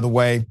done, by the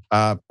way.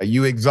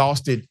 You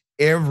exhausted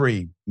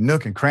every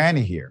nook and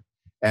cranny here.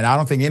 And I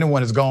don't think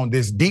anyone has gone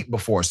this deep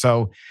before.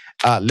 So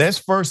let's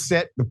first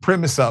set the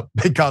premise up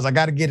because I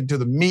got to get into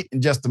the meat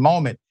in just a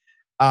moment.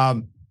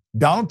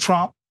 Donald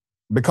Trump,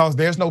 because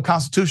there's no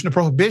constitutional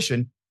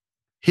prohibition,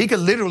 he could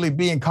literally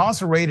be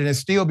incarcerated and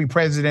still be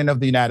president of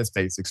the United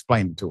States.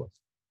 Explain it to us.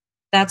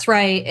 That's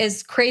right.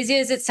 As crazy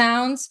as it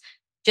sounds,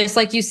 just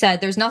like you said,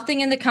 there's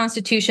nothing in the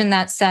Constitution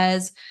that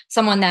says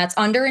someone that's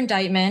under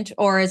indictment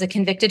or is a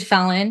convicted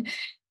felon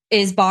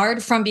is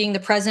barred from being the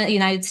president of the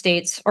United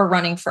States or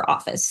running for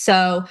office.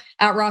 So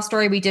at Raw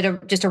Story, we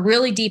did just a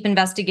really deep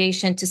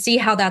investigation to see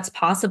how that's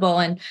possible.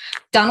 And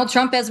Donald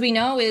Trump, as we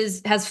know,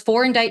 has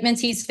 4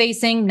 indictments. He's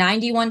facing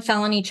 91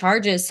 felony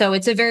charges. So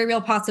it's a very real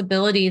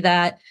possibility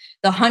that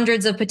the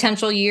hundreds of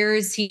potential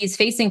years he's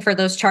facing for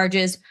those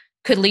charges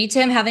could lead to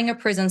him having a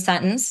prison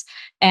sentence.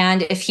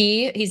 And if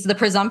he's the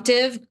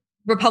presumptive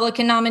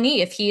Republican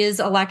nominee, if he is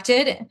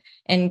elected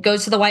and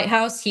goes to the White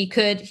House, he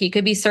could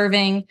be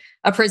serving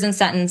a prison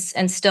sentence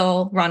and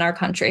still run our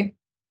country.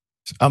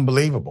 It's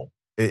unbelievable.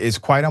 It's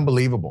quite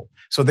unbelievable.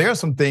 So there are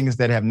some things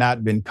that have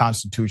not been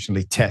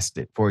constitutionally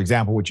tested. For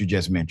example, what you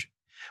just mentioned.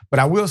 But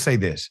I will say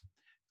this,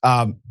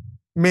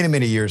 many,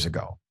 many years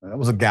ago, there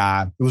was a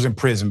guy who was in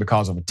prison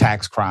because of a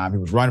tax crime. He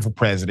was running for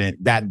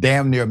president, got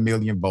damn near 1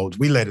 million votes.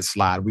 We let it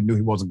slide. We knew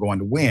he wasn't going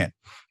to win.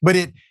 But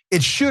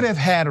it should have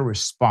had a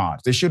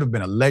response. There should have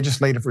been a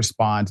legislative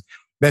response.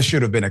 There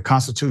should have been a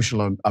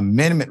constitutional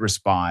amendment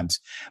response.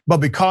 But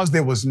because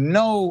there was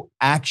no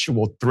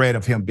actual threat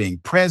of him being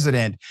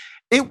president,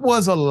 it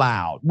was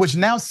allowed, which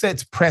now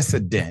sets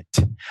precedent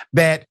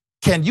that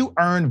can you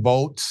earn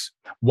votes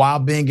while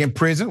being in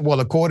prison? Well,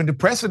 according to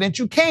precedent,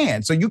 you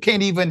can. So you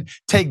can't even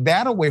take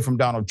that away from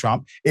Donald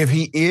Trump if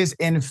he is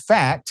in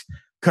fact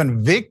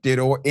convicted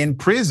or in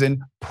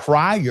prison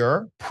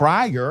prior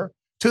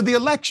to the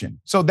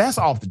election. So that's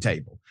off the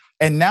table.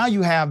 And now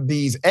you have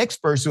these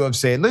experts who have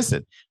said,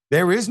 listen,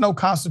 there is no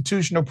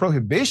constitutional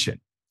prohibition.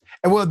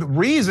 And well, the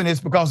reason is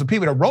because the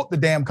people that wrote the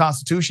damn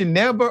Constitution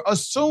never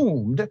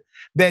assumed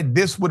that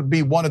this would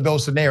be one of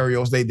those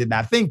scenarios they did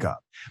not think of.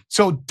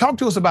 So talk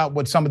to us about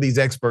what some of these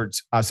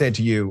experts said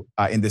to you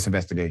in this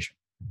investigation.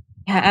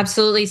 Yeah,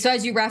 absolutely. So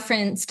as you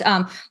referenced,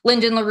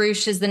 Lyndon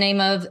LaRouche is the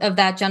name of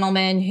that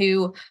gentleman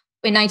who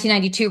in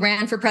 1992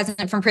 ran for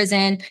president from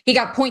prison. He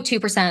got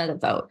 0.2% of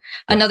the vote.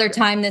 Another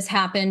time this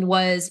happened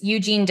was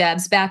Eugene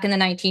Debs back in the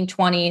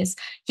 1920s.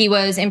 He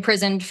was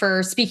imprisoned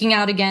for speaking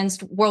out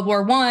against World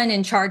War I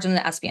and charged in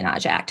the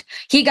Espionage Act.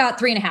 He got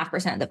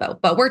 3.5% of the vote,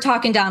 but we're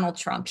talking Donald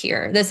Trump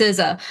here. This is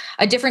a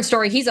different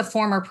story. He's a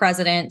former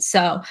president,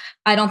 so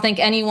I don't think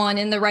anyone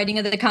in the writing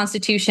of the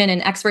Constitution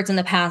and experts in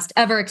the past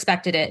ever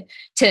expected it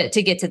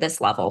to get to this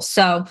level.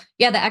 So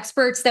yeah, the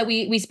experts that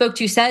we spoke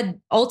to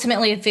said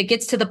ultimately if it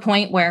gets to the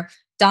point where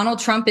Donald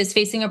Trump is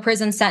facing a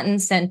prison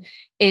sentence and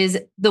is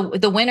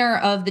the winner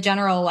of the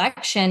general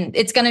election,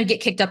 it's going to get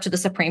kicked up to the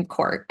Supreme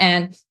Court.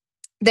 And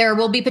there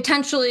will be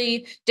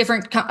potentially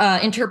different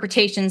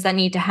interpretations that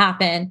need to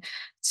happen.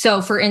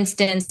 So for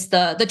instance,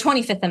 the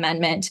 25th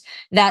Amendment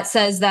that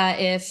says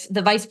that if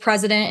the vice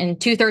president and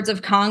 2/3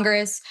 of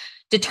Congress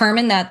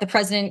determine that the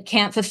president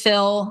can't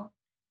fulfill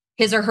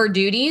his or her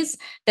duties,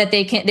 that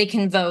they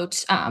can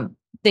vote.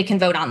 They can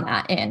vote on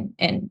that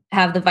and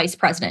have the vice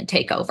president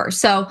take over.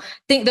 So I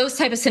think those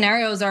type of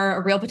scenarios are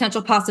a real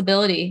potential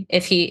possibility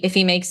if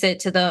he makes it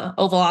to the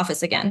Oval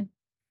Office again.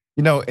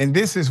 You know, and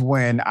this is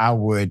when I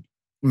would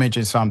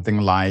mention something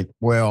like,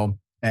 well,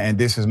 and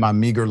this is my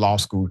meager law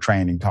school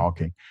training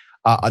talking,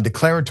 a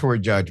declaratory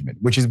judgment,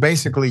 which is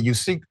basically you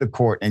seek the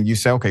court and you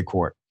say, okay,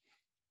 court,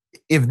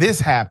 if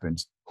this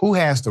happens, who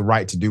has the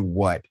right to do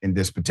what in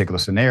this particular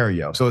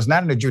scenario? So it's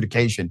not an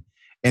adjudication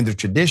in the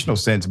traditional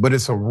sense, but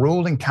it's a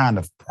ruling kind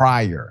of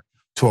prior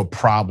to a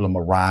problem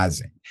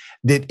arising.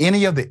 Did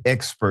any of the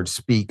experts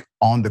speak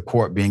on the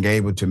court being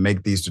able to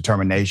make these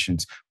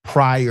determinations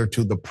prior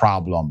to the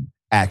problem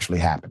actually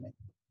happening?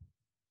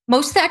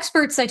 Most of the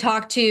experts I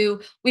talked to,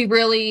 we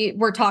really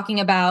were talking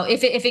about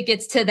if it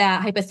gets to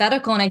that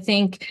hypothetical, and I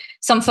think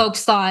some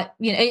folks thought,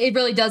 it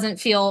really doesn't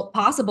feel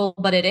possible,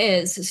 but it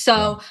is.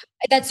 So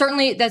that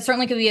certainly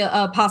could be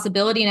a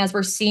possibility. And as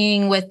we're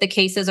seeing with the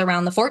cases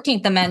around the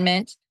 14th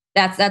Amendment,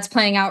 that's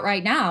playing out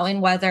right now,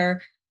 and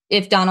whether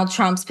if Donald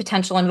Trump's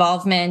potential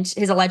involvement,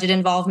 his alleged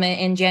involvement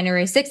in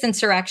January 6th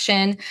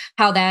insurrection,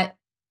 how that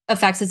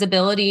affects his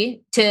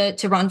ability to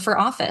run for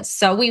office.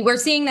 So we're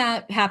seeing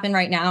that happen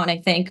right now, and I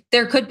think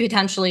there could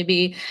potentially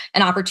be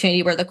an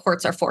opportunity where the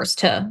courts are forced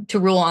to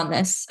rule on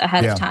this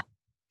ahead of time.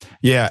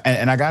 Yeah,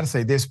 and I got to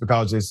say this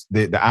because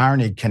the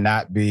irony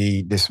cannot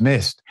be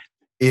dismissed.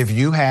 If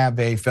you have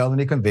a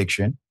felony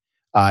conviction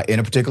in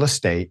a particular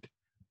state,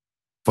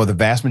 for the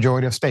vast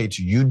majority of states,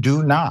 you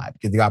do not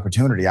get the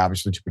opportunity,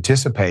 obviously, to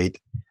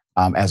participate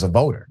as a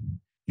voter.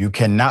 You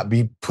cannot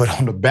be put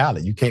on the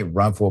ballot. You can't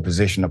run for a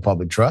position of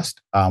public trust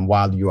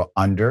while you are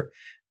under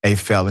a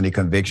felony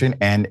conviction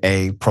and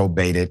a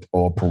probated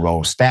or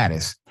parole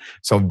status.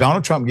 So if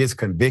Donald Trump gets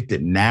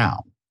convicted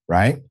now,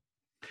 right?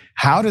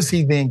 How does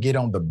he then get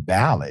on the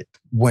ballot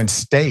when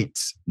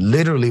states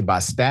literally by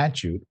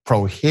statute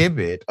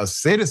prohibit a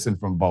citizen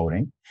from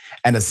voting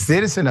and a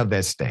citizen of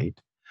that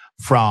state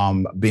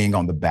from being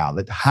on the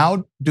ballot?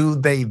 How do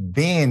they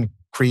then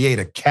create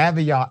a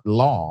caveat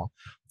law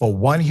for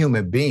one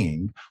human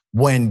being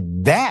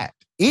when that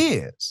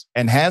is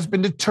and has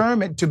been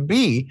determined to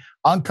be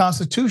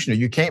unconstitutional?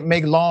 You can't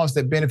make laws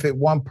that benefit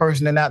one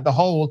person and not the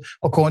whole,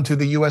 according to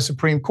the US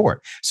Supreme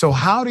Court. So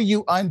how do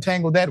you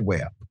untangle that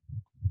web?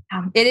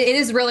 It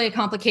is really a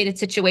complicated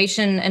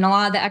situation, and a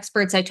lot of the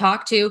experts I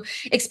talked to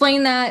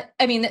explain that,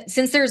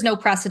 since there's no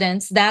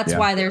precedence, that's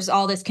why there's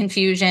all this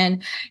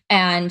confusion.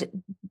 And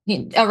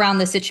around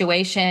the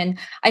situation.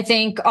 I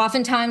think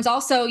oftentimes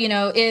also,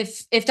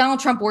 if Donald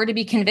Trump were to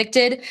be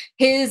convicted,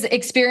 his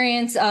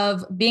experience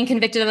of being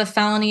convicted of a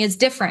felony is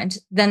different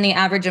than the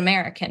average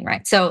American,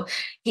 right? So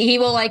he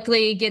will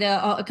likely get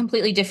a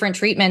completely different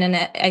treatment. And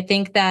I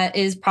think that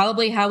is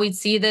probably how we'd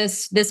see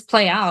this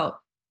play out.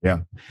 Yeah.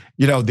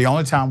 The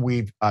only time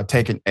we've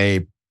taken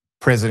a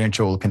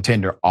presidential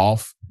contender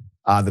off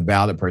the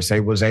ballot per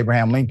se was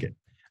Abraham Lincoln.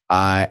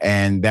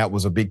 And that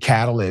was a big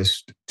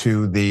catalyst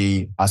to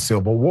the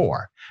Civil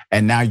War.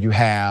 And now you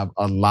have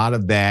a lot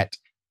of that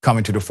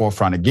coming to the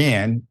forefront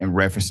again in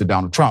reference to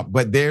Donald Trump.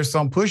 But there's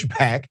some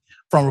pushback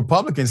from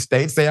Republican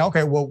states saying,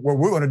 okay, well,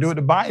 we're going to do it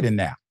to Biden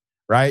now,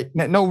 right?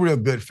 No real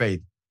good faith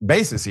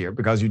basis here,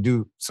 because you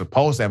do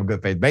supposed to have a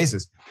good faith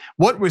basis.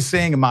 What we're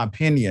seeing, in my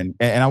opinion,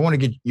 and I want to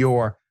get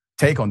your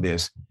take on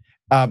this,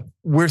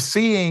 we're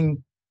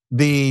seeing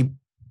the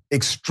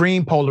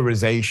extreme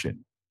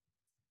polarization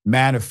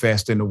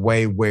manifest in a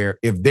way where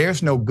if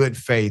there's no good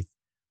faith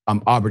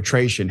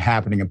arbitration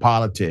happening in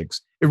politics,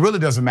 it really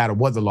doesn't matter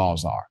what the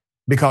laws are,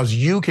 because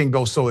you can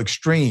go so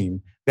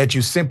extreme that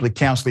you simply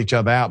cancel each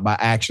other out by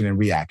action and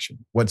reaction.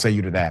 What say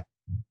you to that?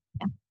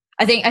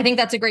 I think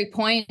that's a great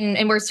point,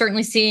 and we're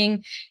certainly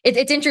seeing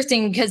it's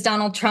interesting because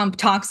Donald Trump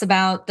talks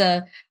about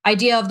the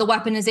idea of the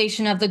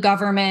weaponization of the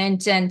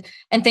government and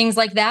things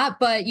like that.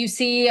 But you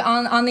see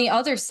on the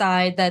other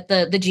side that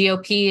the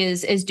GOP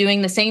is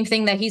doing the same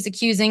thing that he's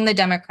accusing the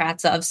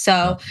Democrats of.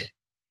 So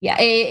yeah,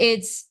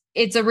 it's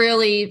a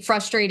really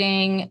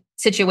frustrating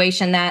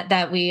situation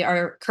that we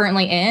are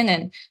currently in,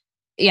 and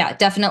yeah,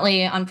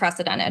 definitely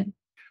unprecedented.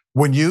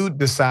 When you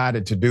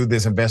decided to do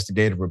this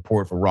investigative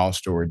report for Raw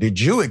Story, did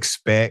you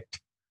expect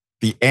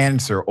the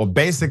answer, or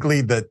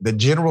basically the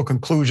general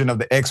conclusion of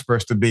the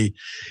experts to be,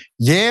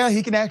 yeah,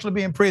 he can actually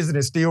be in prison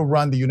and still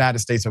run the United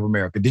States of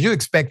America? Did you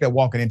expect that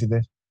walking into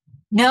this?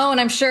 No,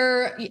 and I'm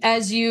sure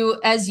as you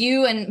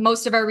and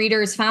most of our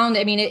readers found,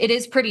 I mean, it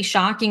is pretty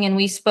shocking, and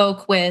we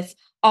spoke with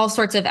all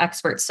sorts of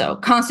experts. So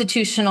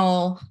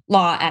constitutional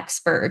law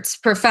experts,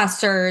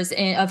 professors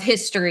of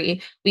history.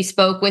 We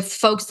spoke with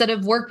folks that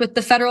have worked with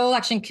the Federal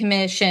Election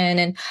Commission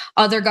and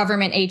other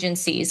government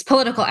agencies,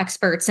 political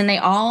experts, and they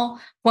all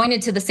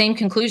pointed to the same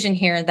conclusion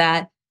here,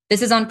 that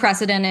this is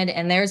unprecedented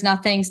and there's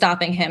nothing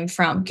stopping him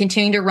from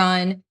continuing to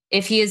run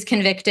if he is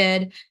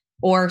convicted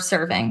or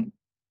serving.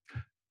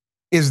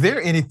 Is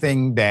there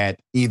anything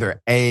that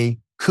either A,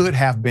 could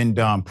have been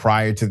done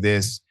prior to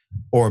this,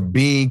 or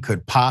B,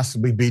 could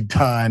possibly be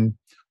done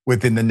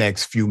within the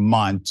next few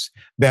months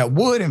that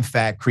would in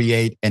fact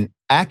create an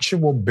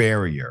actual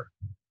barrier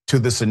to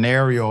the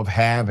scenario of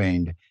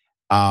having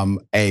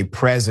a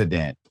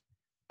president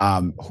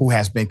who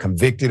has been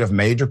convicted of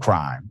major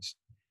crimes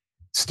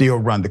still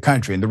run the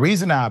country? And the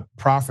reason I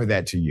proffer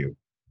that to you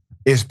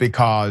is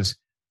because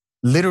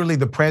literally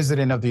the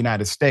president of the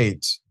United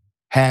States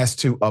has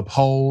to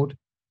uphold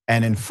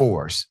and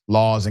enforce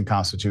laws and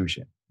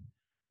constitution.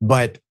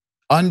 But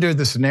under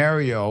the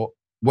scenario,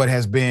 what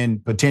has been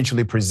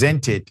potentially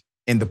presented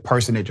in the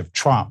personage of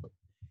Trump,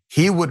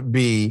 he would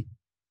be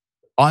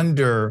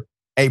under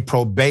a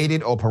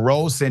probated or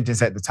parole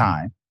sentence at the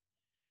time,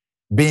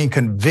 being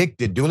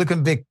convicted, duly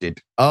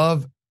convicted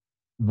of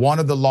one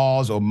of the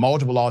laws or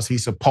multiple laws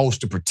he's supposed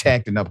to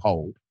protect and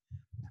uphold,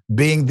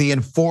 being the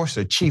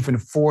enforcer, chief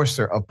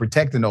enforcer of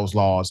protecting those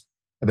laws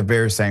at the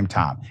very same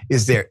time.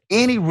 Is there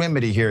any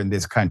remedy here in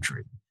this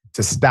country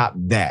to stop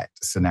that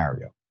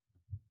scenario?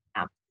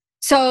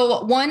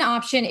 So one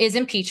option is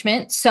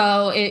impeachment.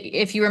 So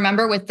if you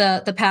remember with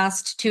the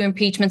past two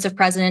impeachments of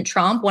President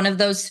Trump, one of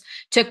those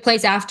took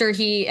place after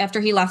he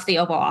left the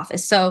Oval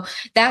Office. So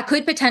that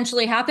could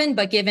potentially happen,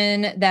 but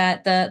given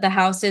that the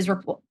House is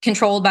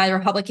controlled by the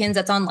Republicans,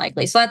 that's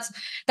unlikely. So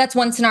that's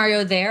one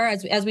scenario there.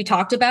 As we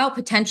talked about,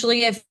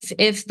 potentially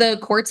if the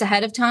courts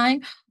ahead of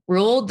time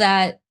ruled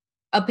that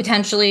a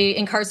potentially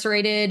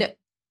incarcerated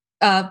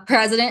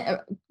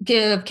candidate,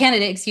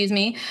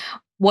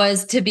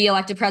 was to be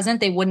elected president,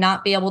 they would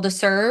not be able to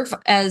serve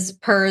as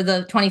per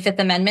the 25th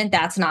Amendment.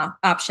 That's an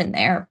option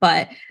there.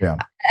 But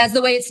as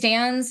the way it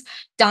stands,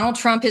 Donald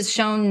Trump has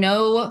shown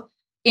no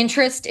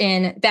interest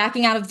in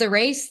backing out of the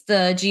race.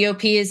 The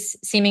GOP is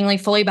seemingly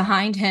fully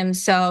behind him.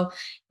 So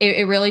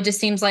it really just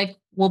seems like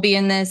we'll be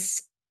in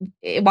this,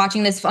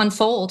 watching this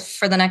unfold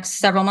for the next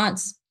several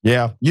months.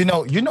 Yeah, you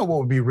know what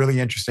would be really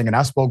interesting, and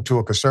I spoke to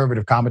a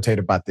conservative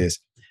commentator about this.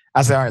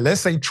 I said, all right,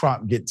 let's say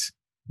Trump gets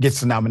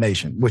the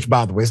nomination, which,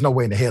 by the way, there's no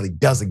way in the hell he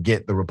doesn't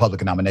get the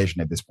Republican nomination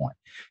at this point.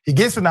 He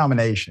gets the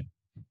nomination,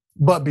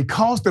 but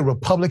because the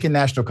Republican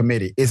National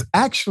Committee is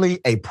actually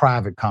a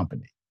private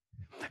company,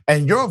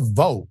 and your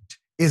vote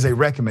is a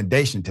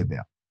recommendation to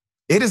them,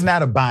 it is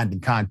not a binding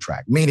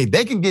contract, meaning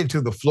they can get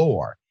to the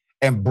floor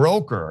and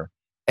broker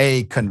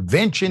a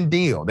convention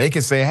deal. They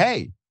can say,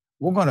 hey,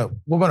 we're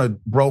gonna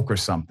broker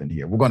something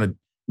here. We're gonna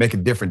make a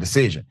different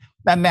decision.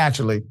 Now,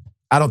 naturally,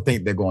 I don't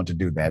think they're going to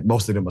do that.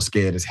 Most of them are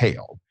scared as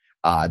hell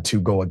to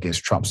go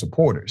against Trump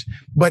supporters.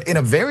 But in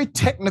a very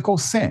technical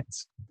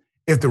sense,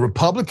 if the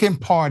Republican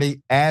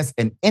Party as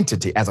an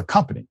entity, as a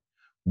company,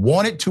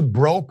 wanted to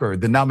broker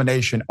the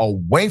nomination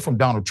away from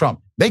Donald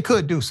Trump, they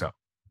could do so.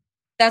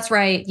 That's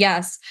right,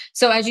 yes.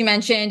 So as you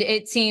mentioned,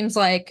 it seems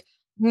like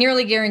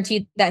nearly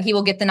guaranteed that he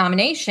will get the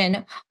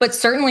nomination. But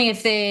certainly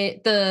if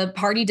the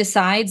party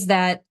decides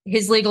that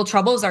his legal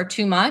troubles are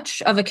too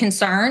much of a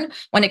concern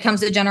when it comes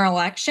to the general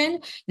election,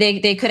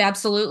 they could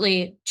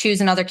absolutely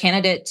choose another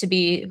candidate to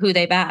be who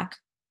they back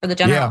for the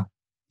general.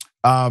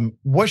 Yeah.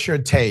 What's your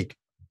take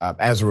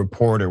as a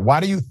reporter? Why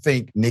do you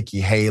think Nikki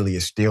Haley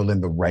is still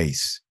in the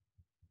race?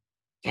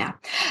 Yeah.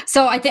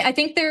 So I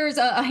think there's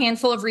a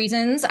handful of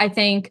reasons. I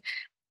think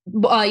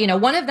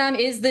one of them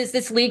is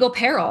this legal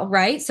peril,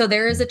 right? So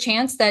there is a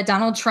chance that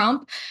Donald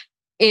Trump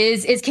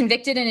is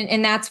convicted,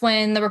 and that's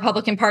when the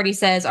Republican Party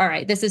says, all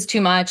right, this is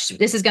too much.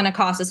 This is going to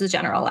cost us the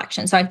general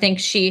election. So I think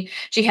she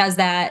has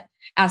that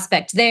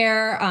aspect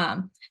there.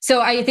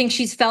 So I think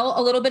she's felt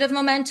a little bit of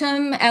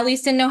momentum, at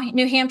least in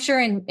New Hampshire,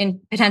 and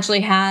potentially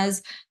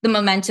has the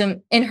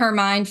momentum in her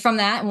mind from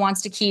that, and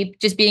wants to keep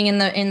just being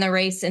in the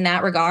race in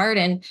that regard,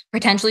 and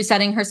potentially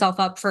setting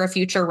herself up for a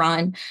future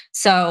run.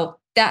 So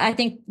that I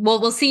think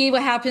we'll see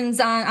what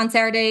happens on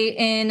Saturday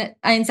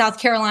in South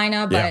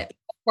Carolina, but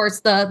of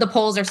course the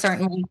polls are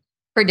certainly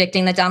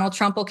predicting that Donald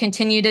Trump will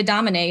continue to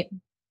dominate.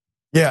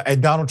 Yeah,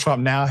 and Donald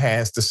Trump now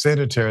has the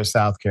senator of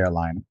South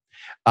Carolina,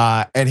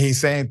 and he's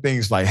saying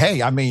things like,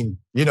 "Hey, I mean,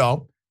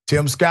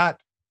 Tim Scott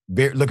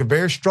looking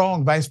very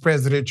strong vice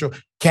presidential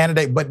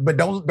candidate, but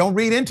don't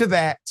read into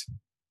that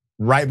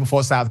right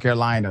before South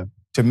Carolina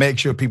to make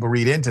sure people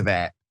read into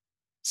that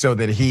so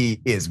that he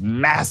is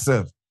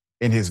massive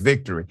in his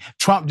victory."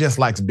 Trump just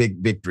likes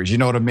big victories. You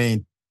know what I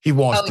mean? He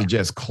wants to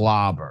just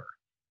clobber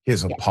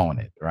his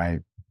opponent, right?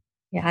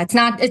 Yeah, it's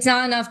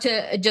not enough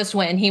to just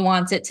win. He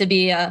wants it to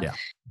be a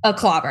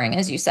clobbering,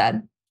 as you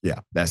said. Yeah,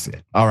 that's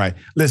it. All right.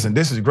 Listen,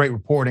 this is great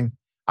reporting.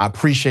 I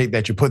appreciate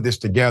that you put this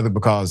together,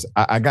 because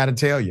I got to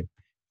tell you,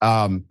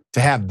 to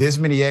have this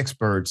many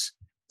experts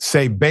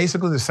say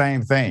basically the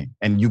same thing,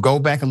 and you go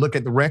back and look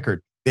at the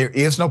record, there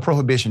is no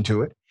prohibition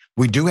to it.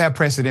 We do have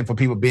precedent for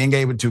people being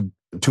able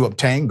to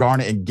obtain,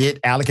 garner, and get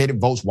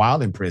allocated votes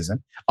while in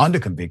prison under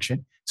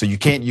conviction. So you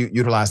can't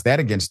utilize that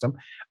against them.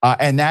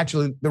 And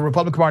naturally, the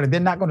Republican Party, they're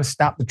not going to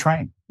stop the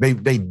train.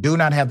 They do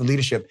not have the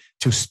leadership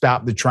to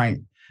stop the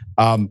train.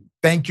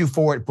 Thank you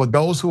for it. For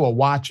those who are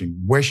watching,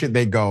 where should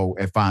they go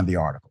and find the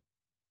article?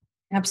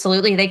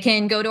 Absolutely. They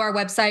can go to our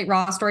website,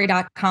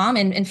 rawstory.com,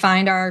 and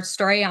find our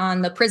story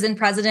on the prison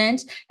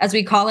president, as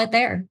we call it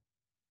there.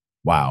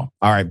 Wow.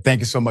 All right.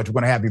 Thank you so much. We're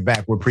going to have you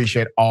back. We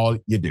appreciate all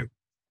you do.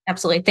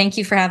 Absolutely. Thank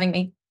you for having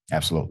me.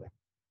 Absolutely.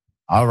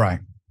 All right.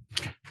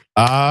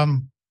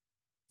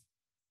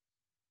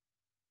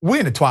 We're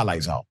in the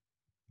twilight zone.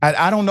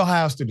 I don't know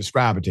how else to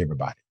describe it to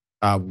everybody.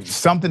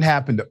 Something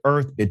happened to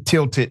Earth. It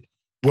tilted.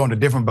 We're on a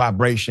different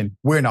vibration.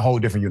 We're in a whole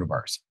different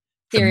universe.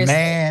 Seriously. The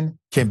man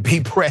can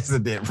be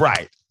president,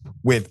 right,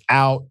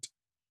 without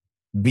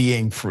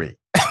being free.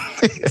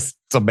 It's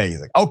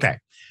amazing. Okay.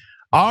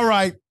 All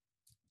right.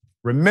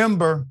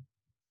 Remember,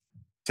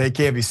 take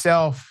care of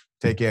yourself,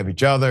 take care of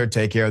each other,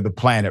 take care of the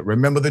planet.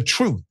 Remember, the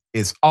truth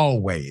is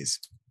always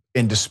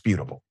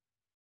indisputable.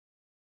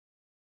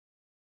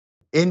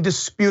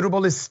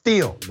 Indisputable is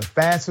still the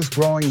fastest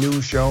growing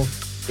news show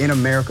in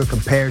America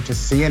compared to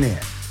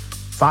CNN,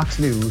 Fox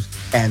News,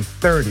 and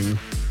 30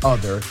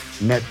 other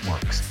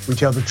networks. We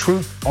tell the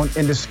truth on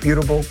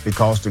Indisputable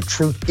because the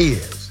truth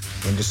is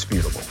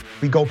indisputable.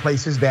 We go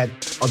places that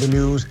other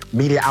news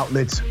media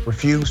outlets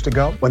refuse to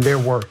go. When there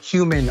were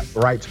human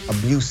rights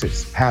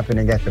abuses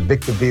happening at the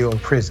Victorville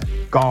prison,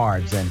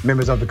 guards and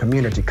members of the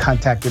community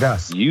contacted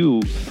us.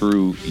 You,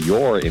 through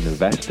your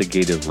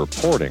investigative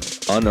reporting,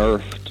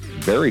 unearthed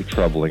very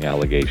troubling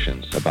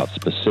allegations about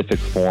specific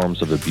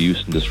forms of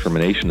abuse and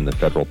discrimination in the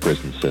federal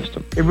prison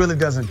system. It really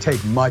doesn't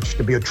take much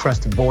to be a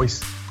trusted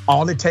voice.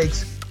 All it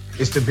takes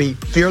is to be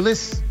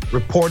fearless,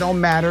 report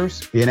on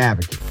matters, be an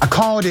advocate. I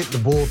called it the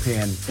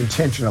bullpen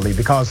intentionally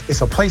because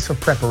it's a place of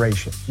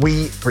preparation.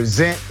 We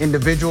present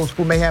individuals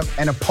who may have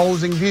an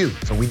opposing view,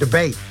 so we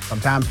debate.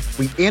 Sometimes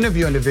we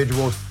interview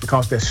individuals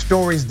because their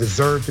stories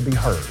deserve to be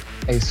heard.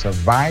 A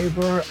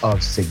survivor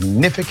of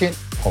significant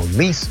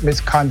police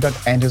misconduct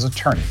and his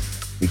attorney.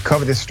 We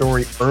covered this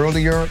story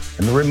earlier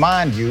and to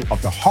remind you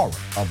of the horror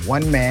of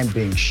one man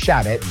being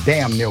shot at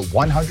damn near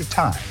 100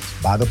 times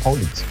by the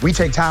police. We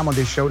take time on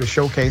this show to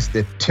showcase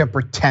the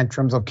temper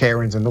tantrums of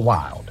Karens in the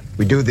wild.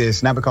 We do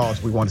this not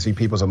because we want to see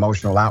people's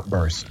emotional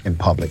outbursts in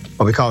public,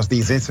 but because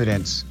these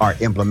incidents are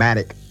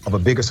emblematic of a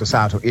bigger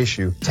societal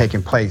issue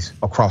taking place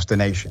across the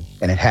nation,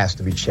 and it has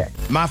to be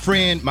checked. My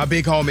friend, my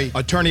big homie,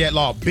 attorney at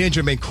law,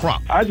 Benjamin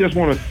Crump. I just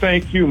want to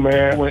thank you,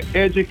 man. When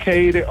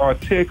educated,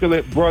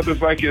 articulate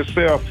brothers like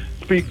yourself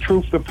speak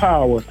truth to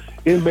power,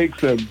 it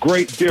makes a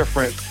great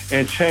difference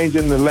in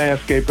changing the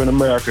landscape in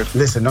America.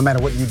 Listen, no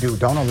matter what you do,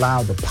 don't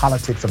allow the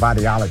politics of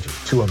ideology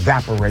to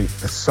evaporate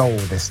the soul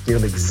that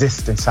still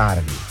exists inside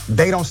of you.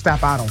 They don't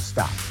stop, I don't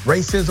stop.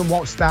 Racism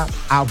won't stop,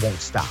 I won't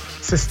stop.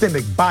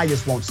 Systemic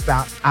bias won't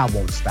stop, I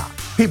won't stop.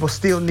 People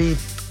still need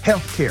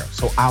health care,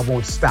 so I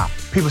won't stop.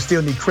 People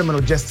still need criminal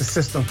justice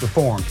systems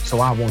reformed, so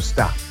I won't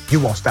stop. you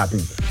won't stop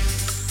either.